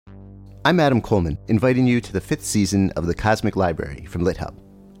I'm Adam Coleman, inviting you to the 5th season of the Cosmic Library from LitHub.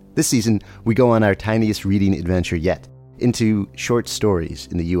 This season, we go on our tiniest reading adventure yet, into short stories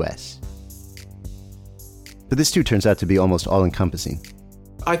in the U.S. But this too turns out to be almost all-encompassing.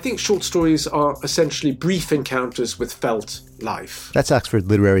 I think short stories are essentially brief encounters with felt life. That's Oxford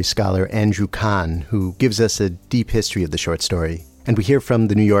literary scholar Andrew Kahn, who gives us a deep history of the short story. And we hear from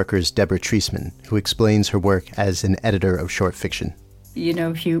The New Yorker's Deborah Treisman, who explains her work as an editor of short fiction. You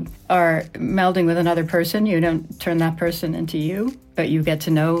know, if you are melding with another person, you don't turn that person into you, but you get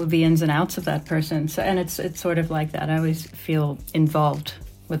to know the ins and outs of that person. So, and it's sort of like that. I always feel involved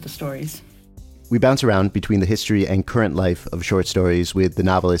with the stories. We bounce around between the history and current life of short stories with the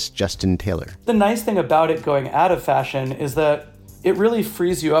novelist Justin Taylor. The nice thing about it going out of fashion is that it really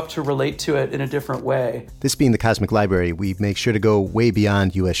frees you up to relate to it in a different way. This being the Cosmic Library, we make sure to go way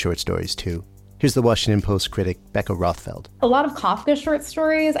beyond U.S. short stories, too. Here's the Washington Post critic, Becca Rothfeld. A lot of Kafka short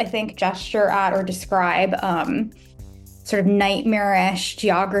stories, I think, gesture at or describe sort of nightmarish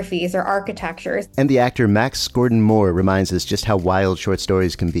geographies or architectures. And the actor Max Gordon Moore reminds us just how wild short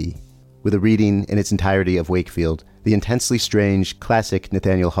stories can be, with a reading in its entirety of Wakefield, the intensely strange, classic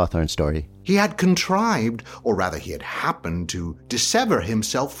Nathaniel Hawthorne story. He had contrived, or rather he had happened to dissever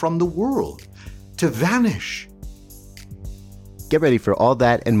himself from the world, to vanish. Get ready for all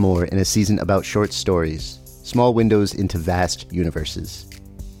that and more in a season about short stories, small windows into vast universes.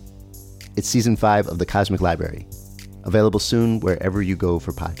 It's season 5 of the Cosmic Library, available soon wherever you go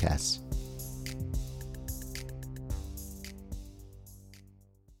for podcasts.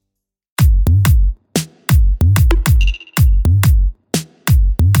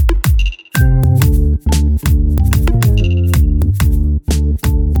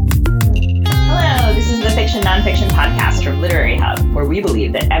 Nonfiction podcast from Literary Hub, where we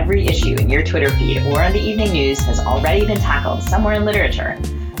believe that every issue in your Twitter feed or on the evening news has already been tackled somewhere in literature.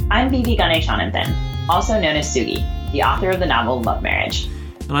 I'm Vivi Ganeshananthan, also known as Sugi, the author of the novel Love Marriage.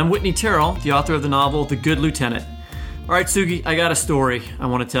 And I'm Whitney Terrell, the author of the novel The Good Lieutenant. All right, Sugi, I got a story I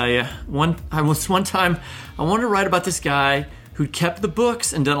want to tell you. One time, I wanted to write about this guy who'd kept the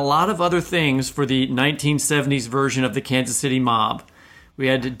books and done a lot of other things for the 1970s version of the Kansas City Mob. We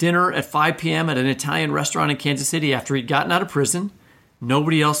had dinner at 5 p.m. at an Italian restaurant in Kansas City after he'd gotten out of prison.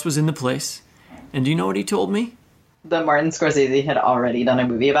 Nobody else was in the place. And do you know what he told me? That Martin Scorsese had already done a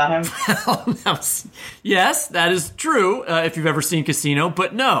movie about him? Yes, that is true, if you've ever seen Casino.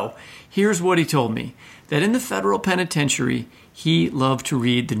 But no, here's what he told me. That in the federal penitentiary, he loved to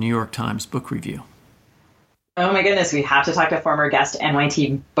read the New York Times book review. Oh my goodness, we have to talk to former guest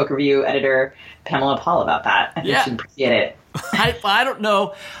NYT book review editor Pamela Paul about that. I think she'd appreciate it. I don't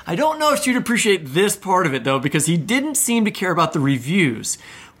know. I don't know if she'd appreciate this part of it, though, because he didn't seem to care about the reviews.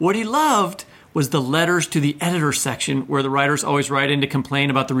 What he loved was the letters to the editor section, where the writers always write in to complain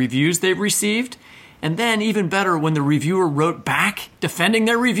about the reviews they've received. And then, even better, when the reviewer wrote back defending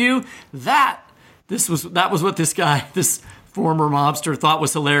their review, that was what this former mobster thought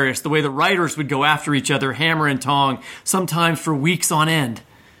was hilarious. The way the writers would go after each other, hammer and tong, sometimes for weeks on end.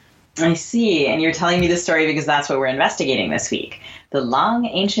 I see, and you're telling me this story because that's what we're investigating this week. The long,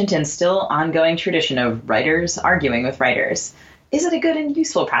 ancient, and still ongoing tradition of writers arguing with writers. Is it a good and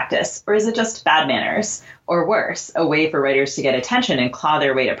useful practice, or is it just bad manners? Or worse, a way for writers to get attention and claw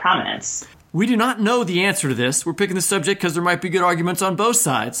their way to prominence? We do not know the answer to this. We're picking the subject because there might be good arguments on both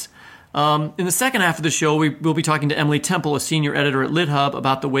sides. In the second half of the show, we'll be talking to Emily Temple, a senior editor at LitHub,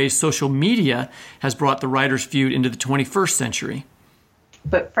 about the ways social media has brought the writers' feud into the 21st century.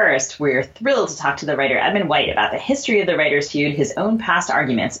 But first, we're thrilled to talk to the writer Edmund White about the history of the writers' feud, his own past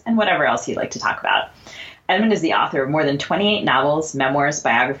arguments, and whatever else he'd like to talk about. Edmund is the author of more than 28 novels, memoirs,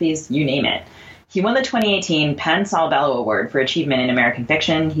 biographies, you name it. He won the 2018 Penn Salabello Award for Achievement in American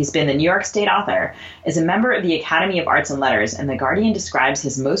Fiction. He's been the New York State author, is a member of the Academy of Arts and Letters, and The Guardian describes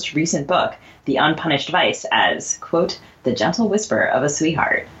his most recent book, The Unpunished Vice, as, quote, the gentle whisper of a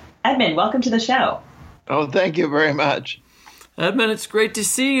sweetheart. Edmund, welcome to the show. Oh, thank you very much. Edmund, it's great to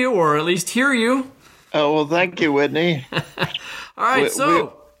see you, or at least hear you. Oh, well, thank you, Whitney. All right,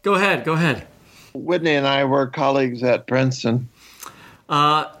 go ahead. Whitney and I were colleagues at Princeton.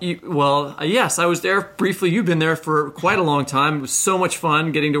 Yes, I was there briefly. You've been there for quite a long time. It was so much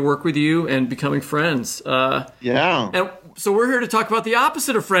fun getting to work with you and becoming friends. Yeah. And so we're here to talk about the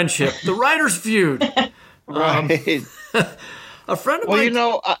opposite of friendship, the writers' feud. Right. A friend of mine... Well, you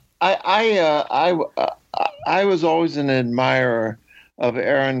know, I was always an admirer of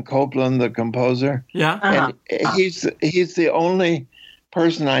Aaron Copland, the composer. Yeah. And he's the only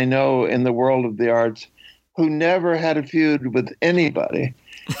person I know in the world of the arts who never had a feud with anybody.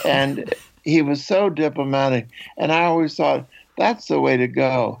 And he was so diplomatic. And I always thought that's the way to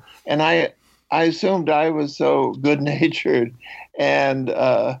go. And I assumed I was so good-natured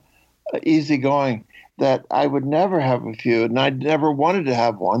and easygoing that I would never have a feud, and I never wanted to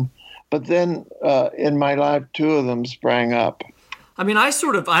have one. But then in my life, two of them sprang up. I mean, I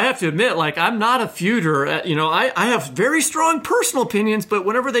have to admit, like, I'm not a feuder. You know, I have very strong personal opinions, but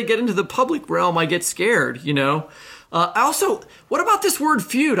whenever they get into the public realm, I get scared, you know. Also, what about this word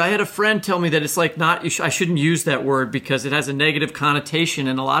feud? I had a friend tell me that it's like I shouldn't use that word because it has a negative connotation.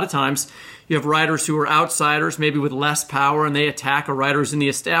 And a lot of times you have writers who are outsiders, maybe with less power, and they attack a writer who's in the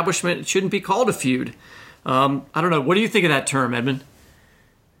establishment. It shouldn't be called a feud. I don't know. What do you think of that term, Edmund?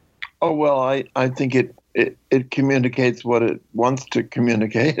 Oh, well, I think it communicates what it wants to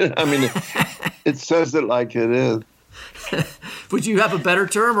communicate. I mean, it says it like it is. Would you have a better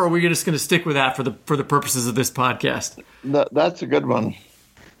term, or are we just going to stick with that for the purposes of this podcast? That's a good one.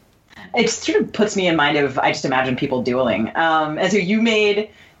 It sort of puts me in mind of, I just imagine people dueling. And so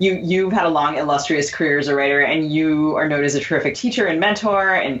you've had a long, illustrious career as a writer, and you are known as a terrific teacher and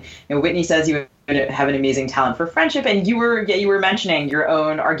mentor. And you know, Whitney says you have an amazing talent for friendship. And you were mentioning your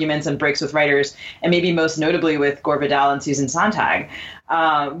own arguments and breaks with writers, and maybe most notably with Gore Vidal and Susan Sontag.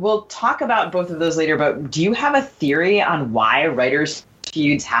 We'll talk about both of those later, but do you have a theory on why writers'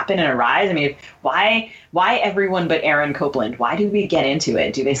 feuds happen and arise? I mean, why everyone but Aaron Copland? Why do we get into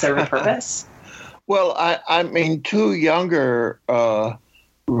it? Do they serve a purpose? Well, I mean, two younger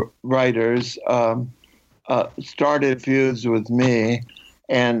writers started feuds with me,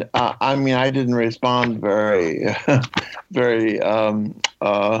 and I mean, I didn't respond very, very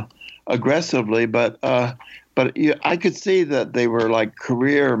aggressively, but I could see that they were like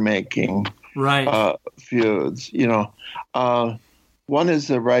career-making feuds. You know, one is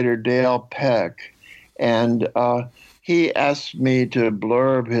the writer Dale Peck, and he asked me to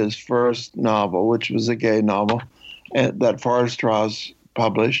blurb his first novel, which was a gay novel that Forest Ross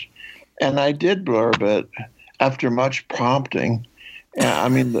published, and I did blurb it after much prompting. I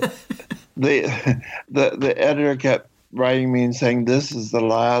mean, the editor kept writing me and saying, this is the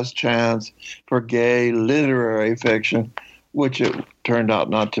last chance for gay literary fiction, which it turned out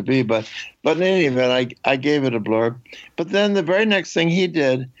not to be. But in any event, I gave it a blurb. But then the very next thing he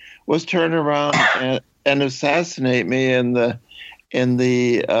did was turn around and assassinate me in the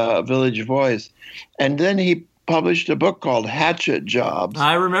Village Voice. And then he published a book called Hatchet Jobs.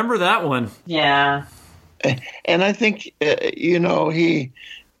 I remember that one. Yeah. And I think, you know, he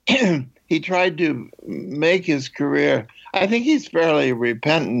tried to make his career. I think he's fairly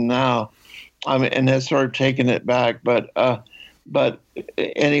repentant now, and has sort of taken it back. But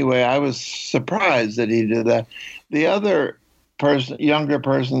anyway, I was surprised that he did that. The other younger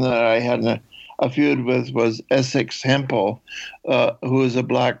person that I had a feud with was Essex Hempel, who was a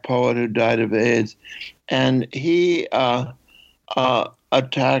black poet who died of AIDS, and he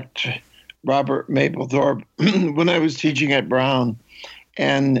attacked Robert Mapplethorpe when I was teaching at Brown.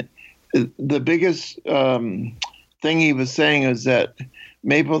 And the biggest thing he was saying is that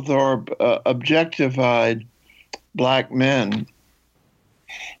Mapplethorpe objectified black men.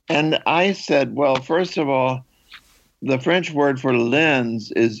 And I said, well, first of all, the French word for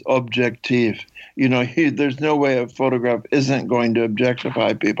lens is objectif. You know, there's no way a photograph isn't going to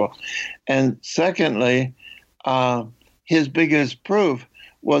objectify people. And secondly, his biggest proof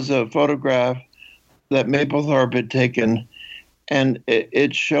was a photograph that Mapplethorpe had taken, and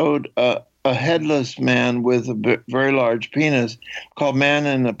it showed a headless man with a very large penis called Man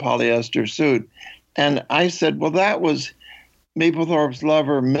in a Polyester Suit. And I said, well, that was Mapplethorpe's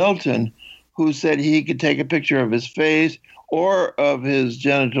lover, Milton, who said he could take a picture of his face or of his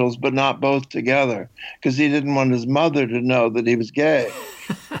genitals, but not both together, because he didn't want his mother to know that he was gay.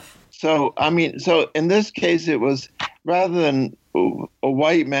 So in this case, it was, rather than a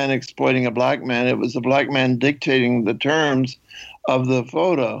white man exploiting a black man, it was a black man dictating the terms of the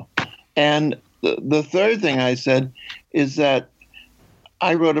photo. And the third thing I said is that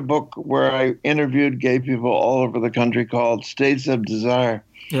I wrote a book where I interviewed gay people all over the country called States of Desire.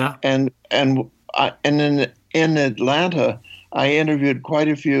 Yeah. And in Atlanta, I interviewed quite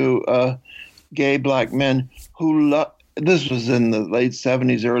a few gay black men who this was in the late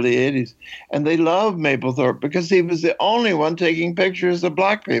 70s, early 80s, and they loved Mapplethorpe because he was the only one taking pictures of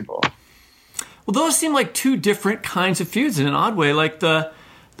black people. Well, those seem like two different kinds of feuds in an odd way. Like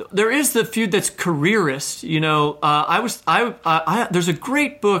there is the feud that's careerist. You know, there's a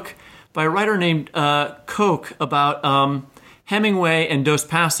great book by a writer named Koch about Hemingway and Dos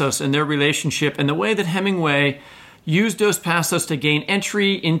Passos and their relationship, and the way that Hemingway used Dos Passos to gain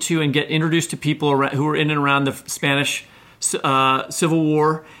entry into and get introduced to people who were in and around the Spanish Civil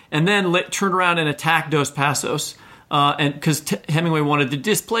War, and then turned around and attacked Dos Passos. and because Hemingway wanted to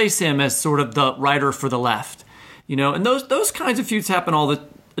displace him as sort of the writer for the left, and those kinds of feuds happen all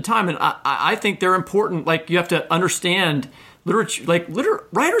the time, and I think they're important. Like, you have to understand literature.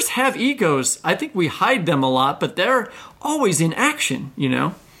 Writers have egos. I think we hide them a lot, but they're always in action.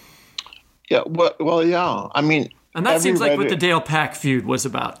 Yeah. Well, yeah. I mean, and that seems like what the Dale Pack feud was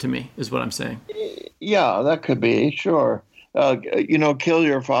about to me, is what I'm saying. Yeah, that could be, sure. Kill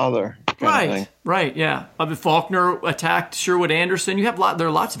your father. Right, yeah. Faulkner attacked Sherwood Anderson. There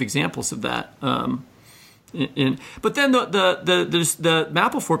are lots of examples of that. But then the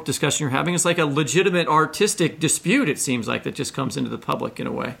Mapplethorpe discussion you're having is like a legitimate artistic dispute, it seems like, that just comes into the public in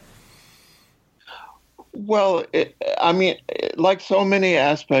a way. Well, like so many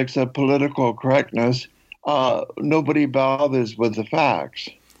aspects of political correctness, nobody bothers with the facts.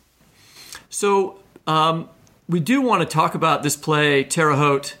 So we do want to talk about this play, Terre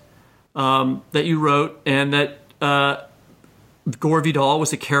Haute, that you wrote, and that Gore Vidal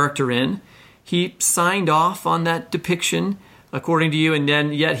was a character in. He signed off on that depiction, according to you, and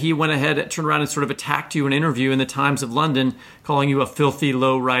then yet he went ahead, turned around and sort of attacked you in an interview in the Times of London, calling you a filthy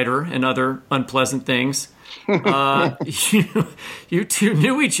low writer and other unpleasant things. You two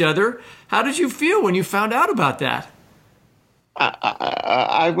knew each other. How did you feel when you found out about that?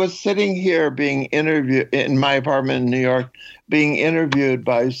 I was sitting here being interviewed in my apartment in New York, being interviewed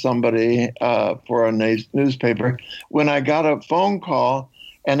by somebody for a newspaper, when I got a phone call,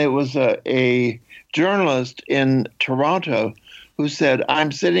 and it was a journalist in Toronto who said,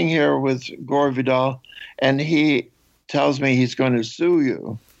 "I'm sitting here with Gore Vidal, and he tells me he's going to sue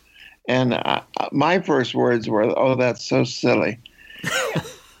you." And my first words were, "Oh, that's so silly."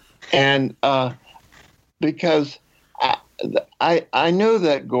 And because I knew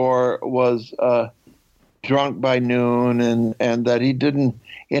that Gore was drunk by noon, and that he didn't,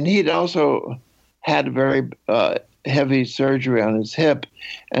 and he'd also had very heavy surgery on his hip,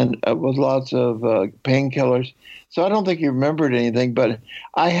 and with lots of painkillers. So I don't think he remembered anything, but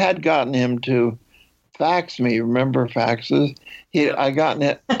I had gotten him to fax me. Remember faxes? I'd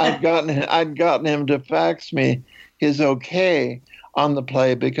gotten him to fax me his okay on the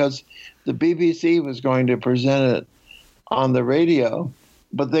play, because the BBC was going to present it on the radio,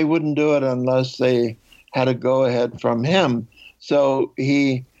 but they wouldn't do it unless they had a go-ahead from him. So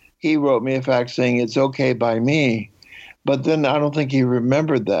he wrote me a fax saying it's okay by me. But then I don't think he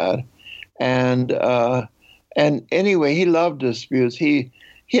remembered that. And anyway, he loved disputes. He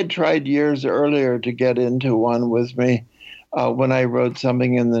had tried years earlier to get into one with me. When I wrote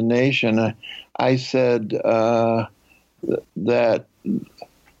something in The Nation, I said that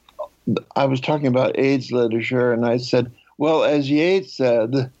I was talking about AIDS literature, and I said, well, as Yeats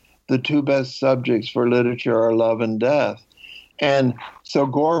said, the two best subjects for literature are love and death. And so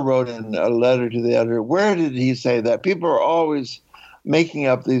Gore wrote in a letter to the editor, where did he say that? People are always making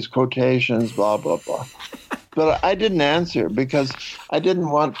up these quotations, blah, blah, blah. But I didn't answer because I didn't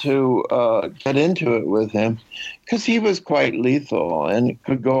want to get into it with him, because he was quite lethal and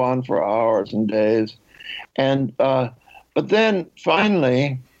could go on for hours and days. And but then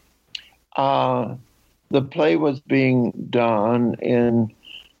finally, the play was being done in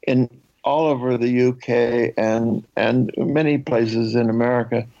all over the UK and many places in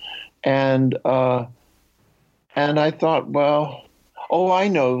America, and I thought, well, I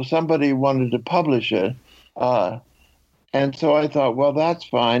know, somebody wanted to publish it, and so I thought, well, that's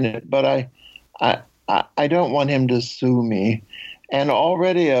fine, but I don't want him to sue me. And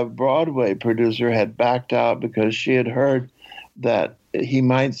already a Broadway producer had backed out because she had heard that he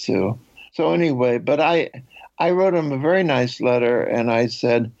might sue. So anyway, but I wrote him a very nice letter, and I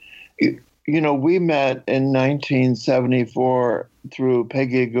said, we met in 1974 through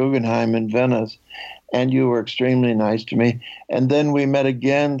Peggy Guggenheim in Venice, and you were extremely nice to me. And then we met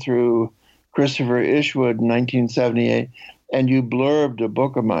again through Christopher Ishwood in 1978, and you blurbed a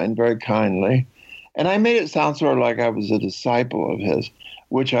book of mine very kindly. And I made it sound sort of like I was a disciple of his,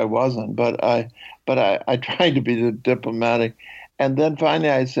 which I wasn't, but I tried to be diplomatic. And then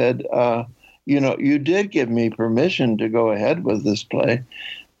finally I said, you did give me permission to go ahead with this play.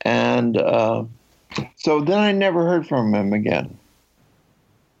 And so then I never heard from him again.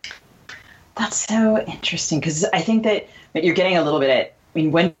 That's so interesting, because I think that you're getting a little bit at,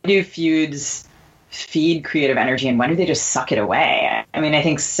 when do feuds feed creative energy and when do they just suck it away? I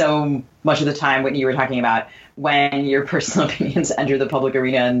think so much of the time when you were talking about when your personal opinions enter the public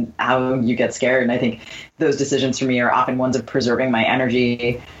arena and how you get scared. And I think those decisions for me are often ones of preserving my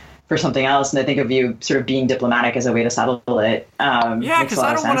energy for something else. And I think of you sort of being diplomatic as a way to settle it. Yeah, because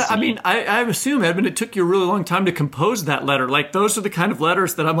I don't want to, I assume, Edmund, it took you a really long time to compose that letter. Like, those are the kind of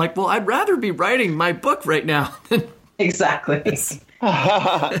letters that I'm like, well, I'd rather be writing my book right now than Exactly.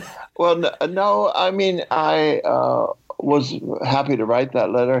 Well, no, I mean, I was happy to write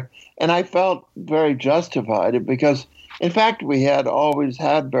that letter, and I felt very justified because, in fact, we had always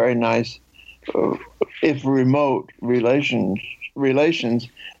had very nice, if remote, relations.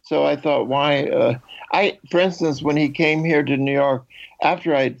 So I thought, why? For instance, when he came here to New York,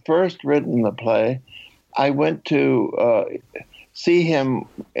 after I'd first written the play, I went to see him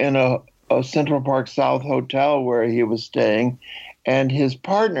in a Central Park South hotel where he was staying, and his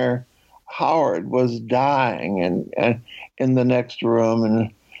partner Howard was dying and in the next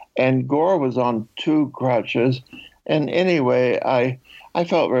room, and Gore was on 2 crutches. And anyway, I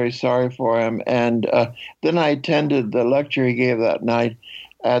felt very sorry for him. And then I attended the lecture he gave that night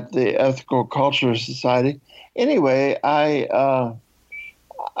at the Ethical Culture Society. Anyway, I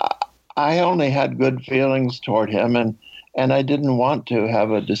only had good feelings toward him, and I didn't want to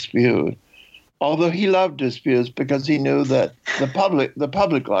have a dispute. Although he loved disputes because he knew that the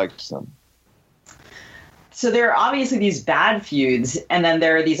public likes them. So there are obviously these bad feuds, and then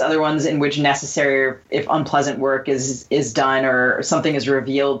there are these other ones in which necessary, if unpleasant work is done or something is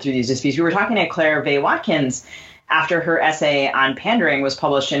revealed through these disputes. We were talking to Claire Vay Watkins after her essay on pandering was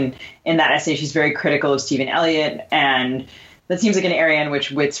published, and in that essay she's very critical of Stephen Eliot, and that seems like an area in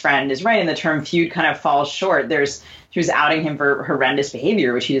which Witt's friend is right, and the term feud kind of falls short. She was outing him for horrendous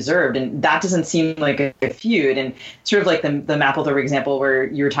behavior, which he deserved, and that doesn't seem like a feud. And sort of like the Mapplethorpe example where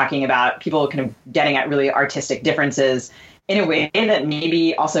you were talking about people kind of getting at really artistic differences in a way that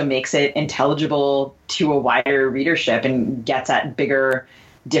maybe also makes it intelligible to a wider readership and gets at bigger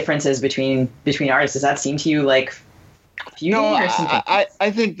differences between artists. Does that seem to you like feuding or something? I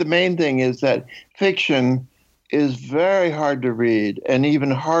think the main thing is that fiction is very hard to read and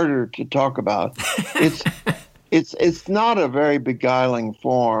even harder to talk about. It's not a very beguiling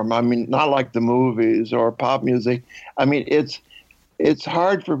form. I mean, not like the movies or pop music. I mean, it's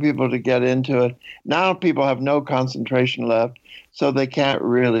hard for people to get into it. Now people have no concentration left, so they can't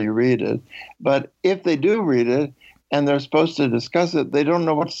really read it. But if they do read it and they're supposed to discuss it, they don't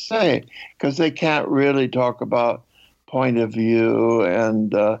know what to say because they can't really talk about point of view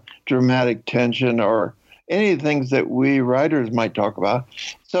and dramatic tension or any of the things that we writers might talk about.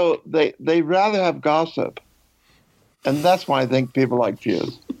 So they rather have gossip. And that's why I think people like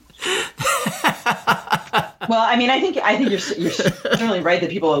Feuds. Well, I mean, I think you're certainly right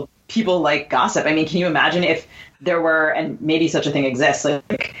that people like gossip. I mean, can you imagine if there were, and maybe such a thing exists,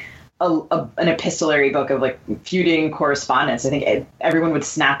 like an epistolary book of like feuding correspondence? I think everyone would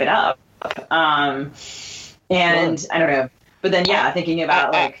snap it up. And sure. I don't know, but then thinking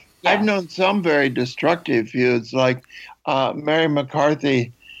about I've known some very destructive feuds, like Mary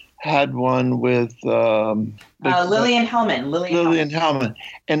McCarthy had one with Lillian Hellman.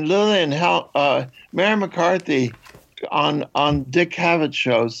 And Mary McCarthy on Dick Cavett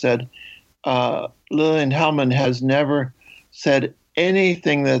show said Lillian Hellman has never said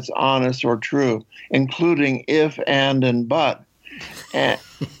anything that's honest or true, including if, and but. And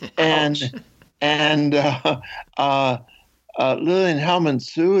Lillian Hellman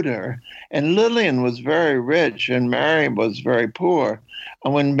sued her, and Lillian was very rich and Mary was very poor.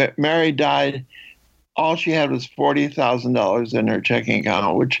 And when Mary died, all she had was $40,000 in her checking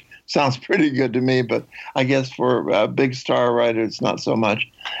account, which sounds pretty good to me, but I guess for a big star writer, it's not so much.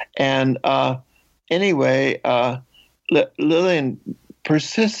 And anyway, Lillian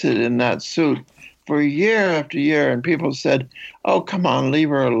persisted in that suit for year after year, and people said, "Oh, come on, leave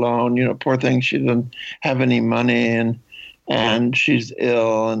her alone. You know, poor thing, she doesn't have any money, and she's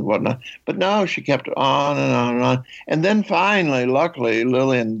ill and whatnot." But no, she kept on and on and on. And then finally, luckily,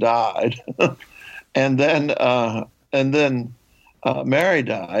 Lillian died. and then Mary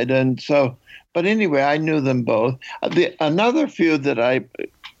died. And so, but anyway, I knew them both. Another feud that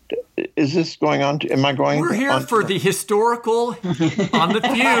is this going on? Am I going? We're here for the historical on the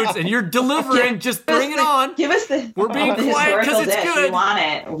feuds, and you're delivering. Just bring it on. Give us the. We're being quiet because it's good.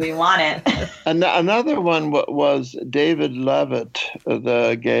 We want it. Another one was David Levitt,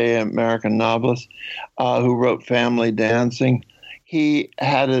 the gay American novelist who wrote Family Dancing. He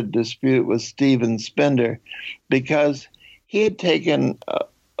had a dispute with Stephen Spender because he had taken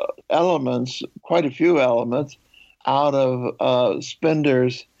elements, quite a few elements, out of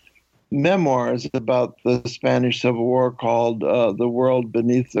Spender's memoirs about the Spanish Civil War called The World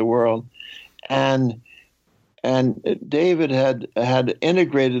Beneath the World. And David had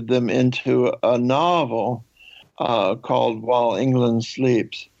integrated them into a novel called While England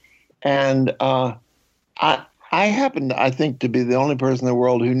Sleeps. And I happened, I think, to be the only person in the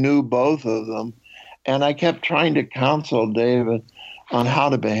world who knew both of them. And I kept trying to counsel David on how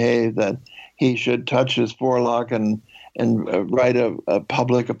to behave, that he should touch his forelock and write a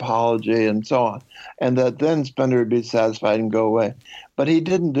public apology and so on, and that then Spender would be satisfied and go away. But he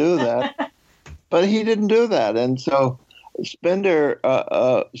didn't do that. And so Spender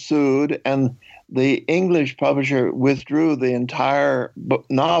sued, and the English publisher withdrew the entire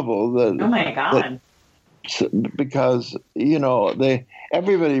novel. Oh my God! Because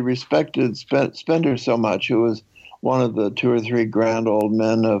everybody respected Spender so much, who was one of the 2 or 3 grand old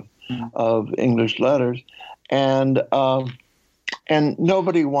men of English letters, and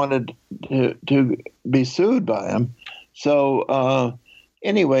nobody wanted to be sued by him. So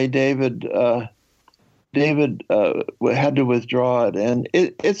anyway, David had to withdraw it, and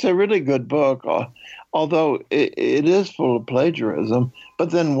it's a really good book, although it is full of plagiarism.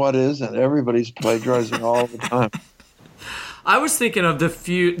 But then what isn't? Everybody's plagiarizing all the time. I was thinking of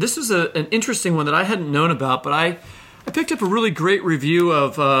this was an interesting one that I hadn't known about, but I picked up a really great review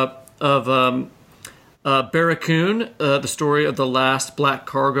of Barracoon, the story of the last black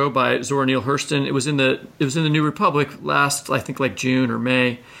cargo by Zora Neale Hurston. It was in the New Republic last, I think, like June or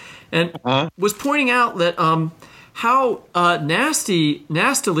May, and was pointing out that how nastily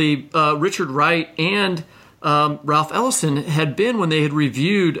Richard Wright and Ralph Ellison had been when they had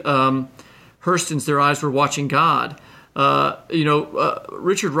reviewed Hurston's "Their Eyes Were Watching God."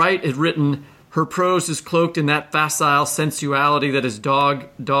 Richard Wright had written, "Her prose is cloaked in that facile sensuality that has dogged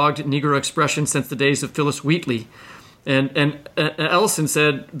Negro expression since the days of Phyllis Wheatley." And Ellison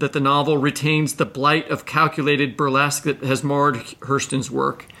said that the novel retains the blight of calculated burlesque that has marred Hurston's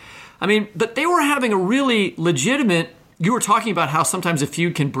work. I mean, but they were having a really legitimate... You were talking about how sometimes a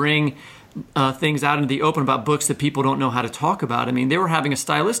feud can bring things out into the open about books that people don't know how to talk about. I mean, they were having a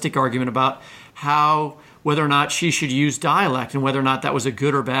stylistic argument about whether or not she should use dialect and whether or not that was a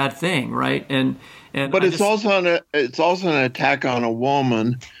good or bad thing, right? But it's also an attack on a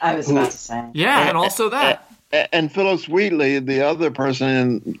woman. I was about to say. Yeah, and also that. And Phyllis Wheatley, the other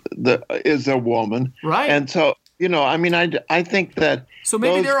person is a woman, right? And so I think that. So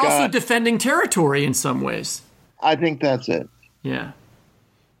maybe they're also defending territory in some ways. I think that's it. Yeah.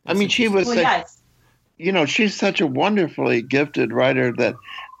 I mean, she was. She's such a wonderfully gifted writer that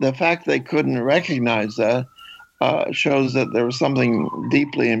the fact they couldn't recognize that shows that there was something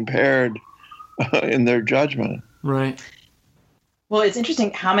deeply impaired in their judgment. Right. Well, it's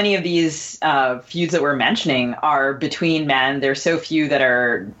interesting how many of these feuds that we're mentioning are between men. There's so few that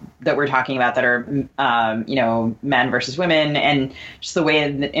we're talking about that are, men versus women, and just the way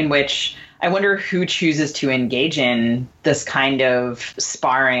in which I wonder who chooses to engage in this kind of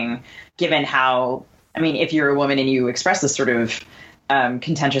sparring, given how, if you're a woman and you express this sort of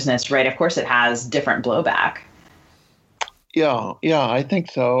contentiousness, right? Of course, it has different blowback. Yeah, I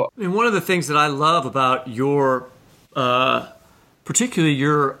think so. I mean, one of the things that I love about your, particularly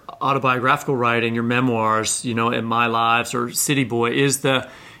your autobiographical writing, your memoirs, in My Lives or City Boy, is the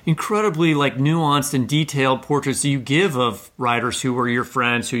incredibly nuanced and detailed portraits you give of writers who were your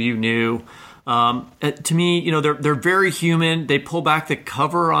friends, who you knew. To me, they're very human. They pull back the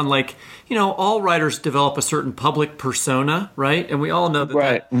cover on all writers develop a certain public persona, right? And we all know that.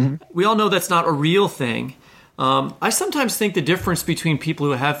 Right. We all know that's not a real thing. I sometimes think the difference between people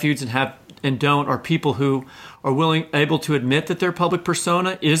who have feuds and don't are people who are able to admit that their public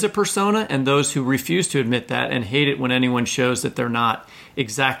persona is a persona, and those who refuse to admit that and hate it when anyone shows that they're not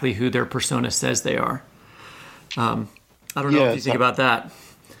exactly who their persona says they are. I don't know if you think about that.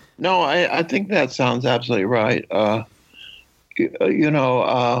 No, I think that sounds absolutely right. I'm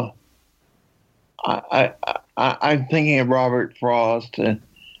thinking of Robert Frost and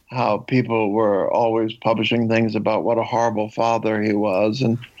how people were always publishing things about what a horrible father he was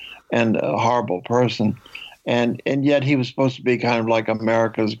and a horrible person. And yet he was supposed to be kind of like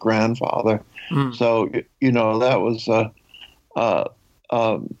America's grandfather. So, that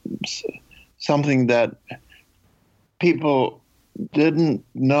was something that people didn't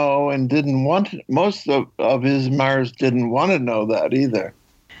know and didn't want. Most of his admirers didn't want to know that either.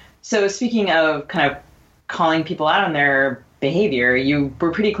 So speaking of kind of calling people out on their behavior, you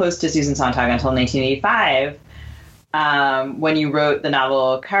were pretty close to Susan Sontag until 1985. When you wrote the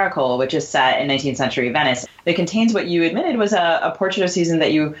novel Caracole, which is set in 19th century Venice. It contains what you admitted was a portrait of Susan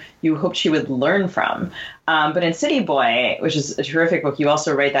that you hoped she would learn from. But in City Boy, which is a terrific book, you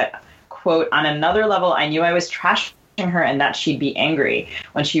also write that, quote, "On another level, I knew I was trashing her and that she'd be angry.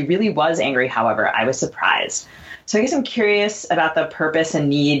 When she really was angry, however, I was surprised." So I guess I'm curious about the purpose and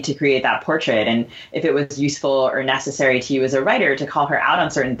need to create that portrait, and if it was useful or necessary to you as a writer to call her out on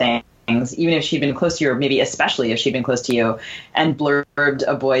certain things, even if she'd been close to you, or maybe especially if she'd been close to you, and blurbed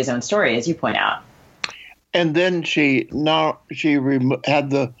a boy's own story, as you point out. And then she had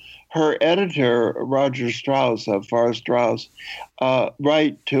her editor, Roger Strauss of Forrest Strauss,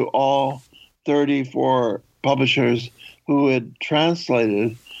 write to all 34 publishers who had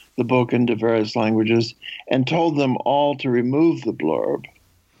translated the book into various languages and told them all to remove the blurb.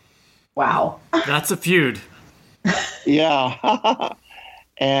 Wow. That's a feud. Yeah.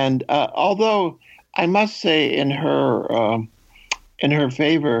 And although I must say in her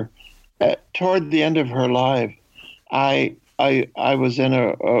favor, toward the end of her life, I was in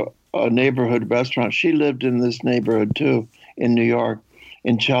a neighborhood restaurant. She lived in this neighborhood too, in New York,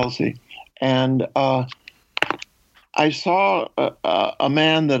 in Chelsea. And I saw a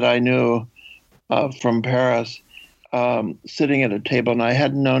man that I knew from Paris sitting at a table, and I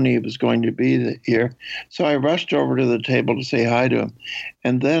hadn't known he was going to be here. So I rushed over to the table to say hi to him.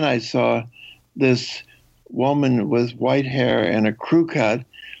 And then I saw this woman with white hair and a crew cut.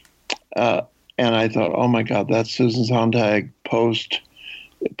 And I thought, oh my God, that's Susan Sontag post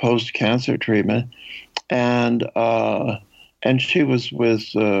cancer treatment. And she was with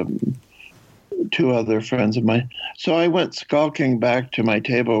two other friends of mine. So I went skulking back to my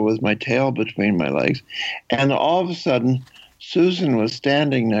table with my tail between my legs. And all of a sudden, Susan was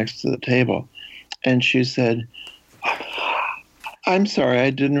standing next to the table. And she said, I'm sorry,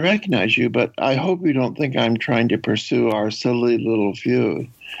 I didn't recognize you, but I hope you don't think I'm trying to pursue our silly little feud.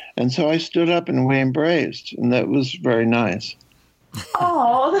 And so I stood up and we embraced, and that was very nice.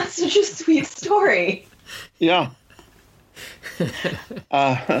 Oh, that's such a sweet story. Yeah.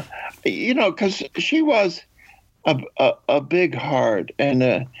 Because she was a big heart. And,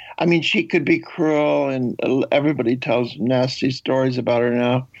 I mean, she could be cruel, and everybody tells nasty stories about her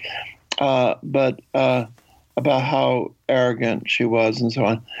now. But about how arrogant she was and so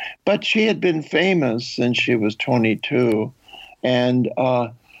on. But she had been famous since she was 22. And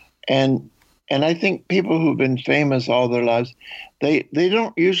I think people who've been famous all their lives, they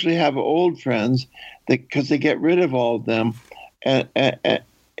don't usually have old friends because they get rid of all of them. And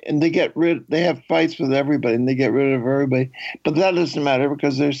they have fights with everybody, and they get rid of everybody. But that doesn't matter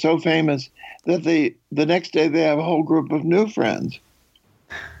because they're so famous that the next day they have a whole group of new friends.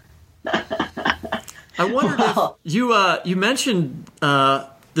 I wondered if you mentioned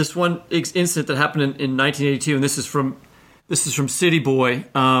this one incident that happened in 1982, and this is from City Boy,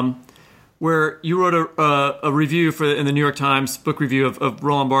 where you wrote a review in the New York Times book review of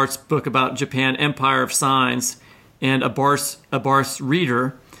Roland Barthes' book about Japan, Empire of Signs, and a Barthes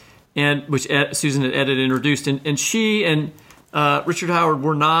reader, and which Susan had edited and introduced, and she and Richard Howard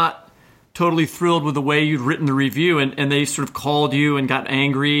were not totally thrilled with the way you'd written the review, and they sort of called you and got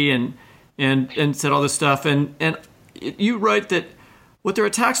angry and said all this stuff, and you write that what their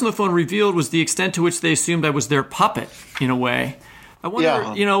attacks on the phone revealed was the extent to which they assumed I was their puppet in a way. I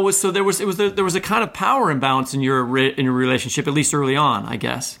wonder, there was a kind of power imbalance in your relationship, at least early on, I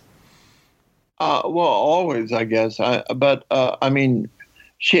guess. Well, always, I guess. I mean,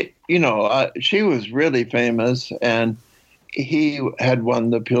 she was really famous, and he had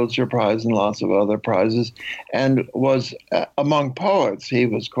won the Pulitzer Prize and lots of other prizes, and was among poets. He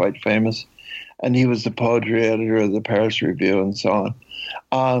was quite famous, and he was the poetry editor of the Paris Review and so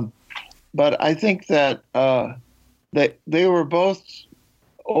on. But I think that they were both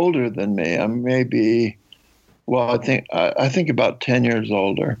older than me. I think about 10 years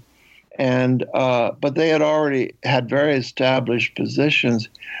older, and but they had already had very established positions,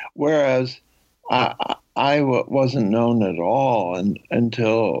 whereas I wasn't known at all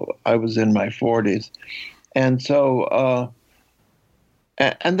until I was in my 40s. And so,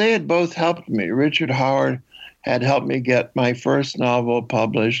 and they had both helped me. Richard Howard had helped me get my first novel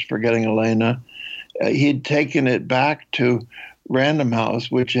published, Forgetting Elena. He'd taken it back to Random House,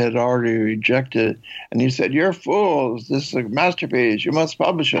 which had already rejected it. And he said, "You're fools. This is a masterpiece. You must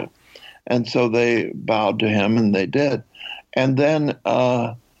publish it." And so they bowed to him, and they did. And then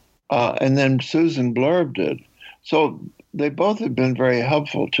Susan blurbed it. So they both have been very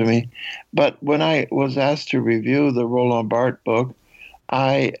helpful to me. But when I was asked to review the Roland Barthes book,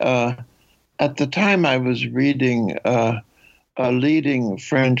 at the time I was reading a leading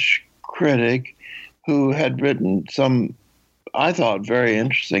French critic who had written some, I thought, very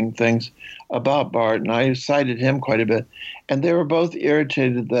interesting things about Barthes, and I cited him quite a bit. And they were both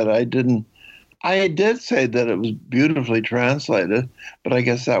irritated that I did say that it was beautifully translated, but I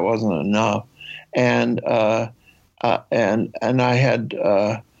guess that wasn't enough. And I had,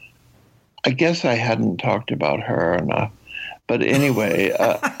 I guess I hadn't talked about her enough. But anyway,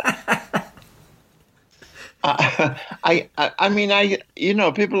 I mean,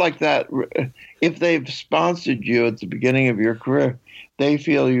 people like that, if they've sponsored you at the beginning of your career, they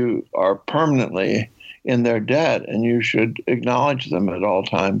feel you are permanently in their debt, and you should acknowledge them at all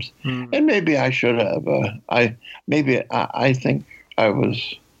times. And maybe I should have. I think I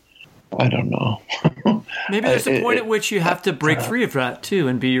was. I don't know. Maybe there's a point at which you have to break free of that too,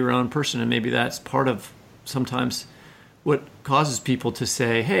 and be your own person, and maybe that's part of sometimes what causes people to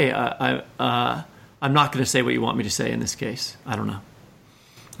say, "Hey, I'm not going to say what you want me to say in this case." I don't know.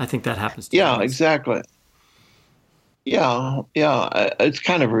 I think that happens. Yeah, exactly. Yeah. It's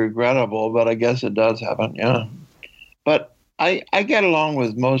kind of regrettable, but I guess it does happen. Yeah, but I get along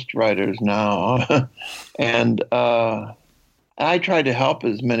with most writers now, and I try to help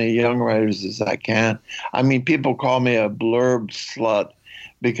as many young writers as I can. I mean, people call me a blurb slut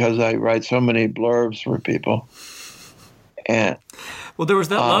because I write so many blurbs for people. And well, there was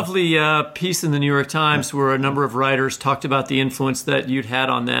that lovely piece in the New York Times where a number of writers talked about the influence that you'd had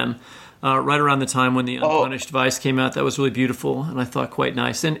on them right around the time when The Unpunished Vice came out. That was really beautiful, and I thought quite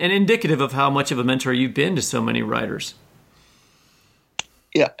nice and indicative of how much of a mentor you've been to so many writers.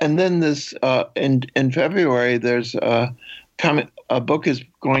 Yeah, and then this in February, there's a book is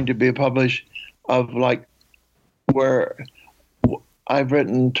going to be published of like where I've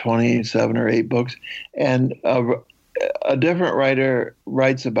written 27 or 8 books, and a different writer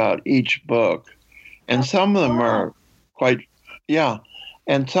writes about each book, and some of them are quite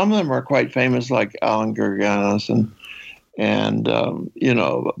famous, like Alan Gurganis and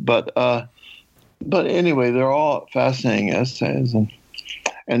but anyway, they're all fascinating essays,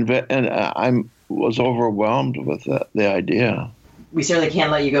 and I was overwhelmed with the idea. We certainly can't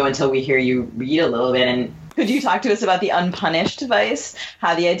let you go until we hear you read a little bit. And could you talk to us about The Unpunished Vice,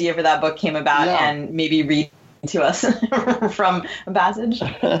 how the idea for that book came about, and maybe read to us from a passage?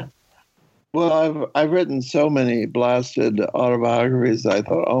 Well, I've written so many blasted autobiographies. I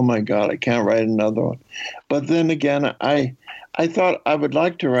thought, oh my God, I can't write another one. But then again, I thought I would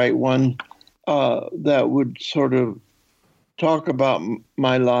like to write one that would sort of talk about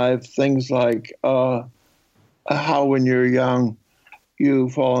my life, things like how when you're young, you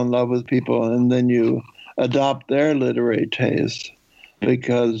fall in love with people and then you adopt their literary taste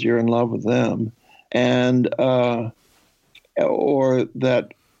because you're in love with them. And or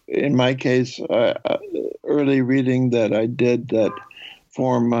that, in my case, early reading that I did that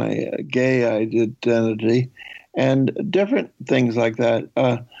formed my gay identity and different things like that.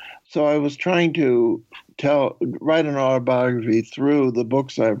 So I was trying to write an autobiography through the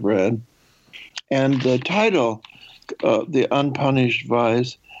books I've read. And the title, The Unpunished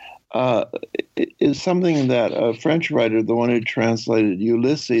Vice, is something that a French writer, the one who translated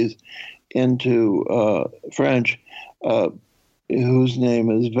Ulysses into French, whose name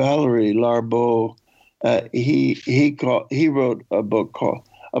is Valéry Larbaud, he wrote a book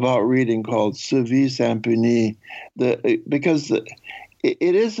about reading called Service Impuni, because it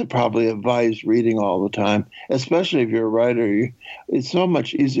is probably a vice reading all the time, especially if you're a writer. It's so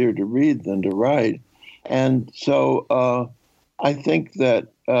much easier to read than to write. And so I think that,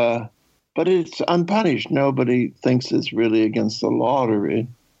 but it's unpunished. Nobody thinks it's really against the law to read.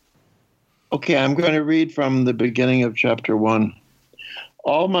 Okay, I'm going to read from the beginning of chapter 1.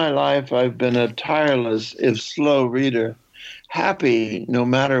 All my life I've been a tireless, if slow reader, happy no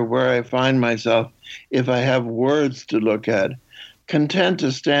matter where I find myself if I have words to look at, content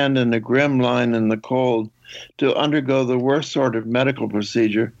to stand in a grim line in the cold, to undergo the worst sort of medical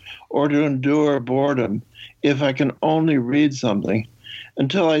procedure, or to endure boredom if I can only read something,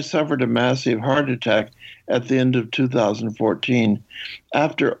 until I suffered a massive heart attack at the end of 2014.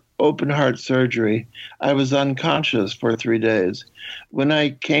 After open heart surgery, I was unconscious for 3 days. When I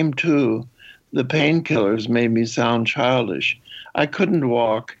came to, the painkillers made me sound childish. I couldn't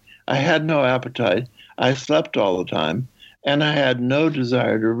walk. I had no appetite. I slept all the time, and I had no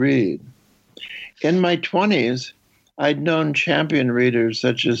desire to read. In my 20s, I'd known champion readers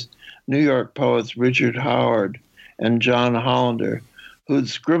such as New York poets Richard Howard and John Hollander, who'd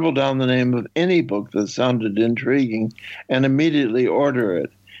scribble down the name of any book that sounded intriguing and immediately order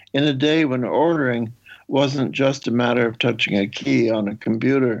it, in a day when ordering wasn't just a matter of touching a key on a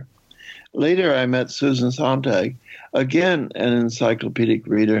computer. Later, I met Susan Sontag, again an encyclopedic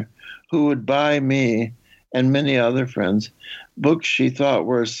reader, who would buy me and many other friends books she thought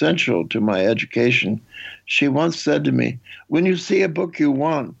were essential to my education. She once said to me, "When you see a book you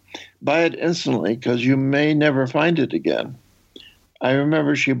want, buy it instantly because you may never find it again." I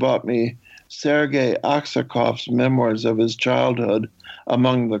remember she bought me Sergei Aksakov's memoirs of his childhood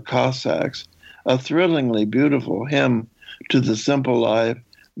among the Cossacks, a thrillingly beautiful hymn to the simple life,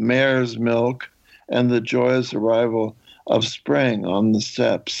 mare's milk, and the joyous arrival of spring on the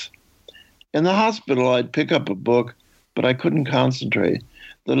steppes. In the hospital, I'd pick up a book, but I couldn't concentrate.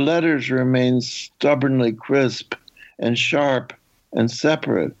 The letters remained stubbornly crisp and sharp and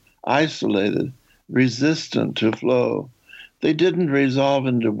separate, isolated, resistant to flow. They didn't resolve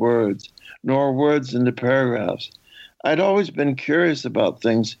into words, nor words into paragraphs. I'd always been curious about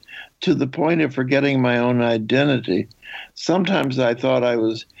things to the point of forgetting my own identity. Sometimes I thought I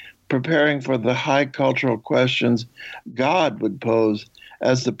was preparing for the high cultural questions God would pose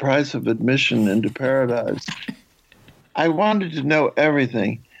as the price of admission into paradise. I wanted to know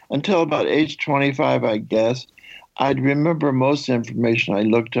everything. Until about age 25, I guess, I'd remember most information I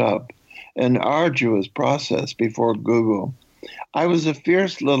looked up, an arduous process before Google. I was a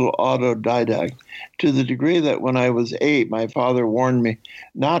fierce little autodidact to the degree that when I was 8, my father warned me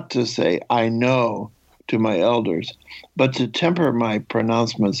not to say, I know, to my elders, but to temper my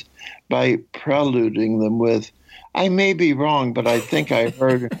pronouncements by preluding them with, I may be wrong, but I think I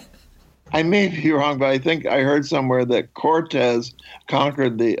heard... I may be wrong, but I think I heard somewhere that Cortez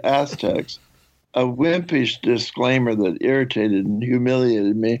conquered the Aztecs, a wimpish disclaimer that irritated and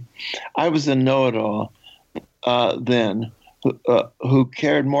humiliated me. I was a know-it-all then, who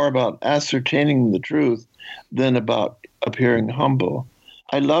cared more about ascertaining the truth than about appearing humble.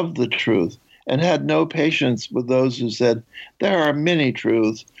 I loved the truth and had no patience with those who said, there are many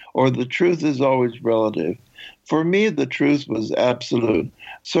truths, or the truth is always relative. For me, the truth was absolute.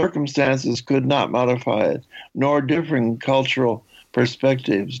 Circumstances could not modify it, nor differing cultural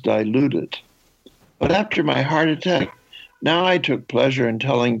perspectives dilute it. But after my heart attack, now I took pleasure in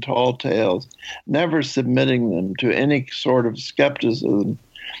telling tall tales, never submitting them to any sort of skepticism.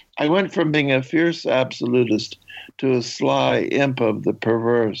 I went from being a fierce absolutist to a sly imp of the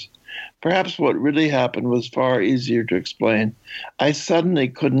perverse. Perhaps what really happened was far easier to explain. I suddenly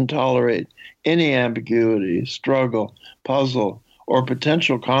couldn't tolerate any ambiguity, struggle, puzzle, or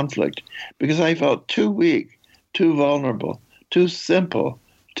potential conflict because I felt too weak, too vulnerable, too simple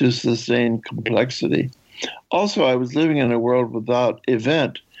to sustain complexity. Also, I was living in a world without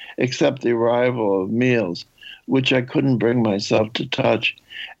event except the arrival of meals, which I couldn't bring myself to touch,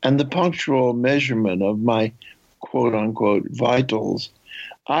 and the punctual measurement of my quote-unquote vitals.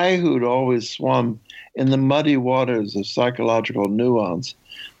 I, who'd always swum in the muddy waters of psychological nuance,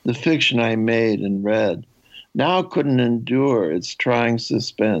 the fiction I made and read, now couldn't endure its trying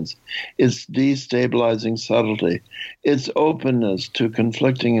suspense, its destabilizing subtlety, its openness to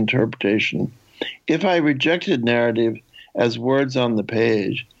conflicting interpretation. If I rejected narrative as words on the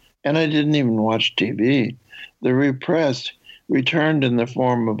page, and I didn't even watch TV, the repressed returned in the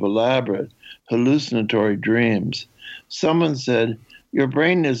form of elaborate, hallucinatory dreams. Someone said, your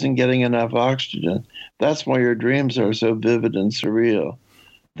brain isn't getting enough oxygen. That's why your dreams are so vivid and surreal.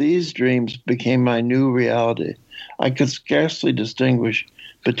 These dreams became my new reality. I could scarcely distinguish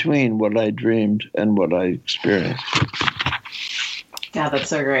between what I dreamed and what I experienced. Yeah, that's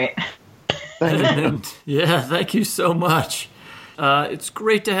so great. Edmund, yeah, thank you so much. It's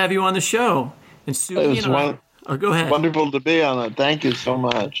great to have you on the show. And Sugi and I... go ahead. Wonderful to be on it. Thank you so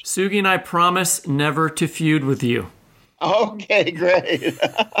much. Sugi and I promise never to feud with you. Okay, great.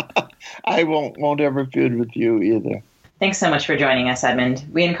 I won't ever feud with you either. Thanks so much for joining us, Edmund.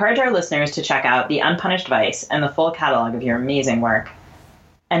 We encourage our listeners to check out The Unpunished Vice and the full catalog of your amazing work.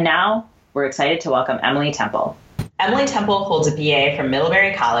 And now, we're excited to welcome Emily Temple. Emily Temple holds a BA from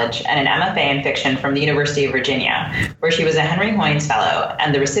Middlebury College and an MFA in fiction from the University of Virginia, where she was a Henry Hoynes Fellow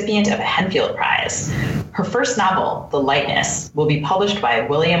and the recipient of a Henfield Prize. Her first novel, The Lightness, will be published by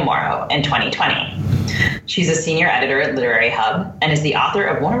William Morrow in 2020. She's a senior editor at Literary Hub and is the author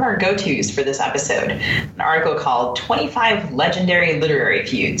of one of our go-tos for this episode, an article called 25 Legendary Literary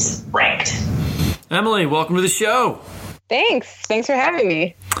Feuds, Ranked. Emily, welcome to the show. Thanks for having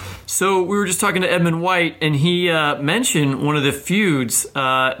me. So we were just talking to Edmund White, and he mentioned one of the feuds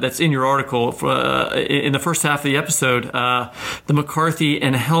that's in your article in the first half of the episode, the McCarthy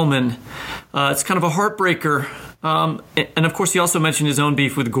and Hellman. It's kind of a heartbreaker. And of course, he also mentioned his own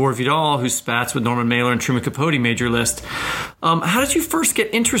beef with Gore Vidal, whose spats with Norman Mailer and Truman Capote made your list. How did you first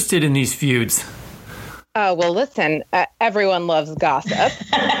get interested in these feuds? Well, listen, everyone loves gossip.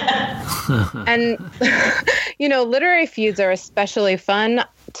 And, literary feuds are especially fun,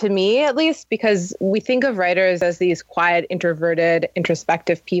 to me at least, because we think of writers as these quiet, introverted,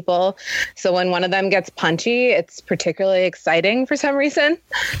 introspective people. So when one of them gets punchy, it's particularly exciting for some reason.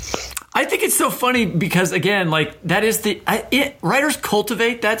 I think it's so funny because, again, that is writers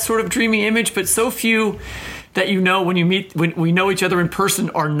cultivate that sort of dreamy image, but so few that when we know each other in person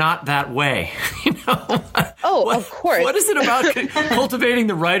are not that way. Of course. What is it about cultivating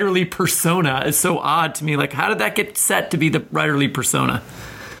the writerly persona is so odd to me? How did that get set to be the writerly persona?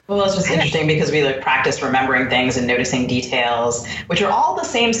 Well, it's just interesting because we practice remembering things and noticing details, which are all the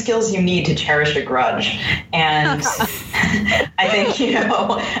same skills you need to cherish a grudge. And I think,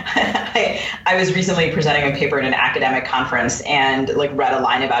 I was recently presenting a paper at an academic conference and read a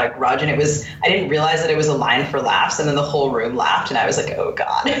line about a grudge, and I didn't realize that it was a line for laughs, and then the whole room laughed, and I was like, oh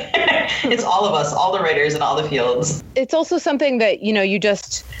God. It's all of us, all the writers in all the fields. It's also something that,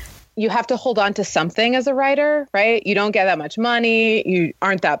 you have to hold on to something as a writer, right? You don't get that much money. You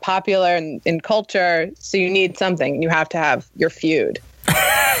aren't that popular in culture. So you need something. You have to have your feud. It's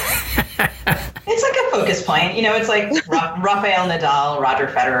like a focus point. It's like Rafael Nadal, Roger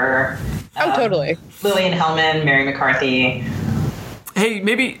Federer. Totally. Lillian Hellman, Mary McCarthy. Hey,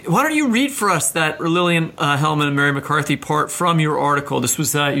 maybe why don't you read for us that Lillian Hellman and Mary McCarthy part from your article? This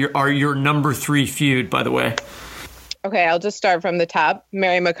was your number 3 feud, by the way. Okay, I'll just start from the top.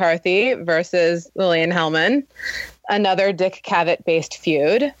 Mary McCarthy versus Lillian Hellman, another Dick Cavett-based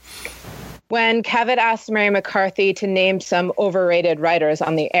feud. When Cavett asked Mary McCarthy to name some overrated writers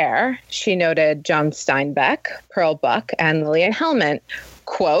on the air, she noted John Steinbeck, Pearl Buck, and Lillian Hellman,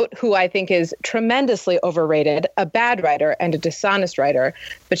 quote, who I think is tremendously overrated, a bad writer and a dishonest writer,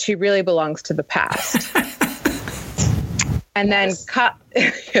 but she really belongs to the past. And then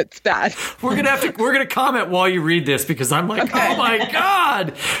it's bad. We're gonna comment while you read this because I'm like, okay. Oh my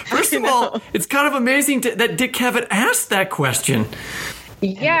God! First of all, it's kind of amazing that Dick Cavett asked that question.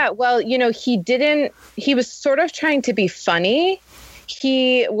 Yeah, well, he was sort of trying to be funny.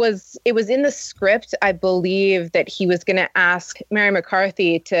 It was in the script, I believe, that he was going to ask Mary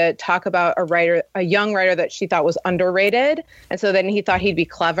McCarthy to talk about a young writer that she thought was underrated. And so then he thought he'd be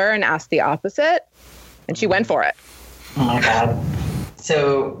clever and ask the opposite. And she went for it. Oh my God.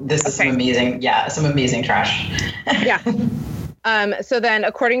 So this is some amazing trash. Yeah. So then,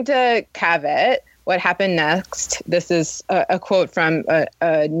 according to Cavett, what happened next, this is a quote from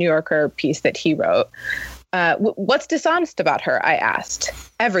a New Yorker piece that he wrote. What's dishonest about her? I asked.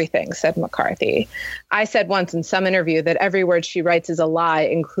 Everything, said McCarthy. I said once in some interview that every word she writes is a lie,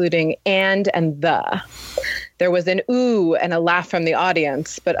 including and the. There was an ooh and a laugh from the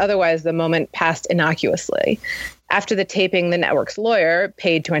audience, but otherwise the moment passed innocuously. After the taping, the network's lawyer,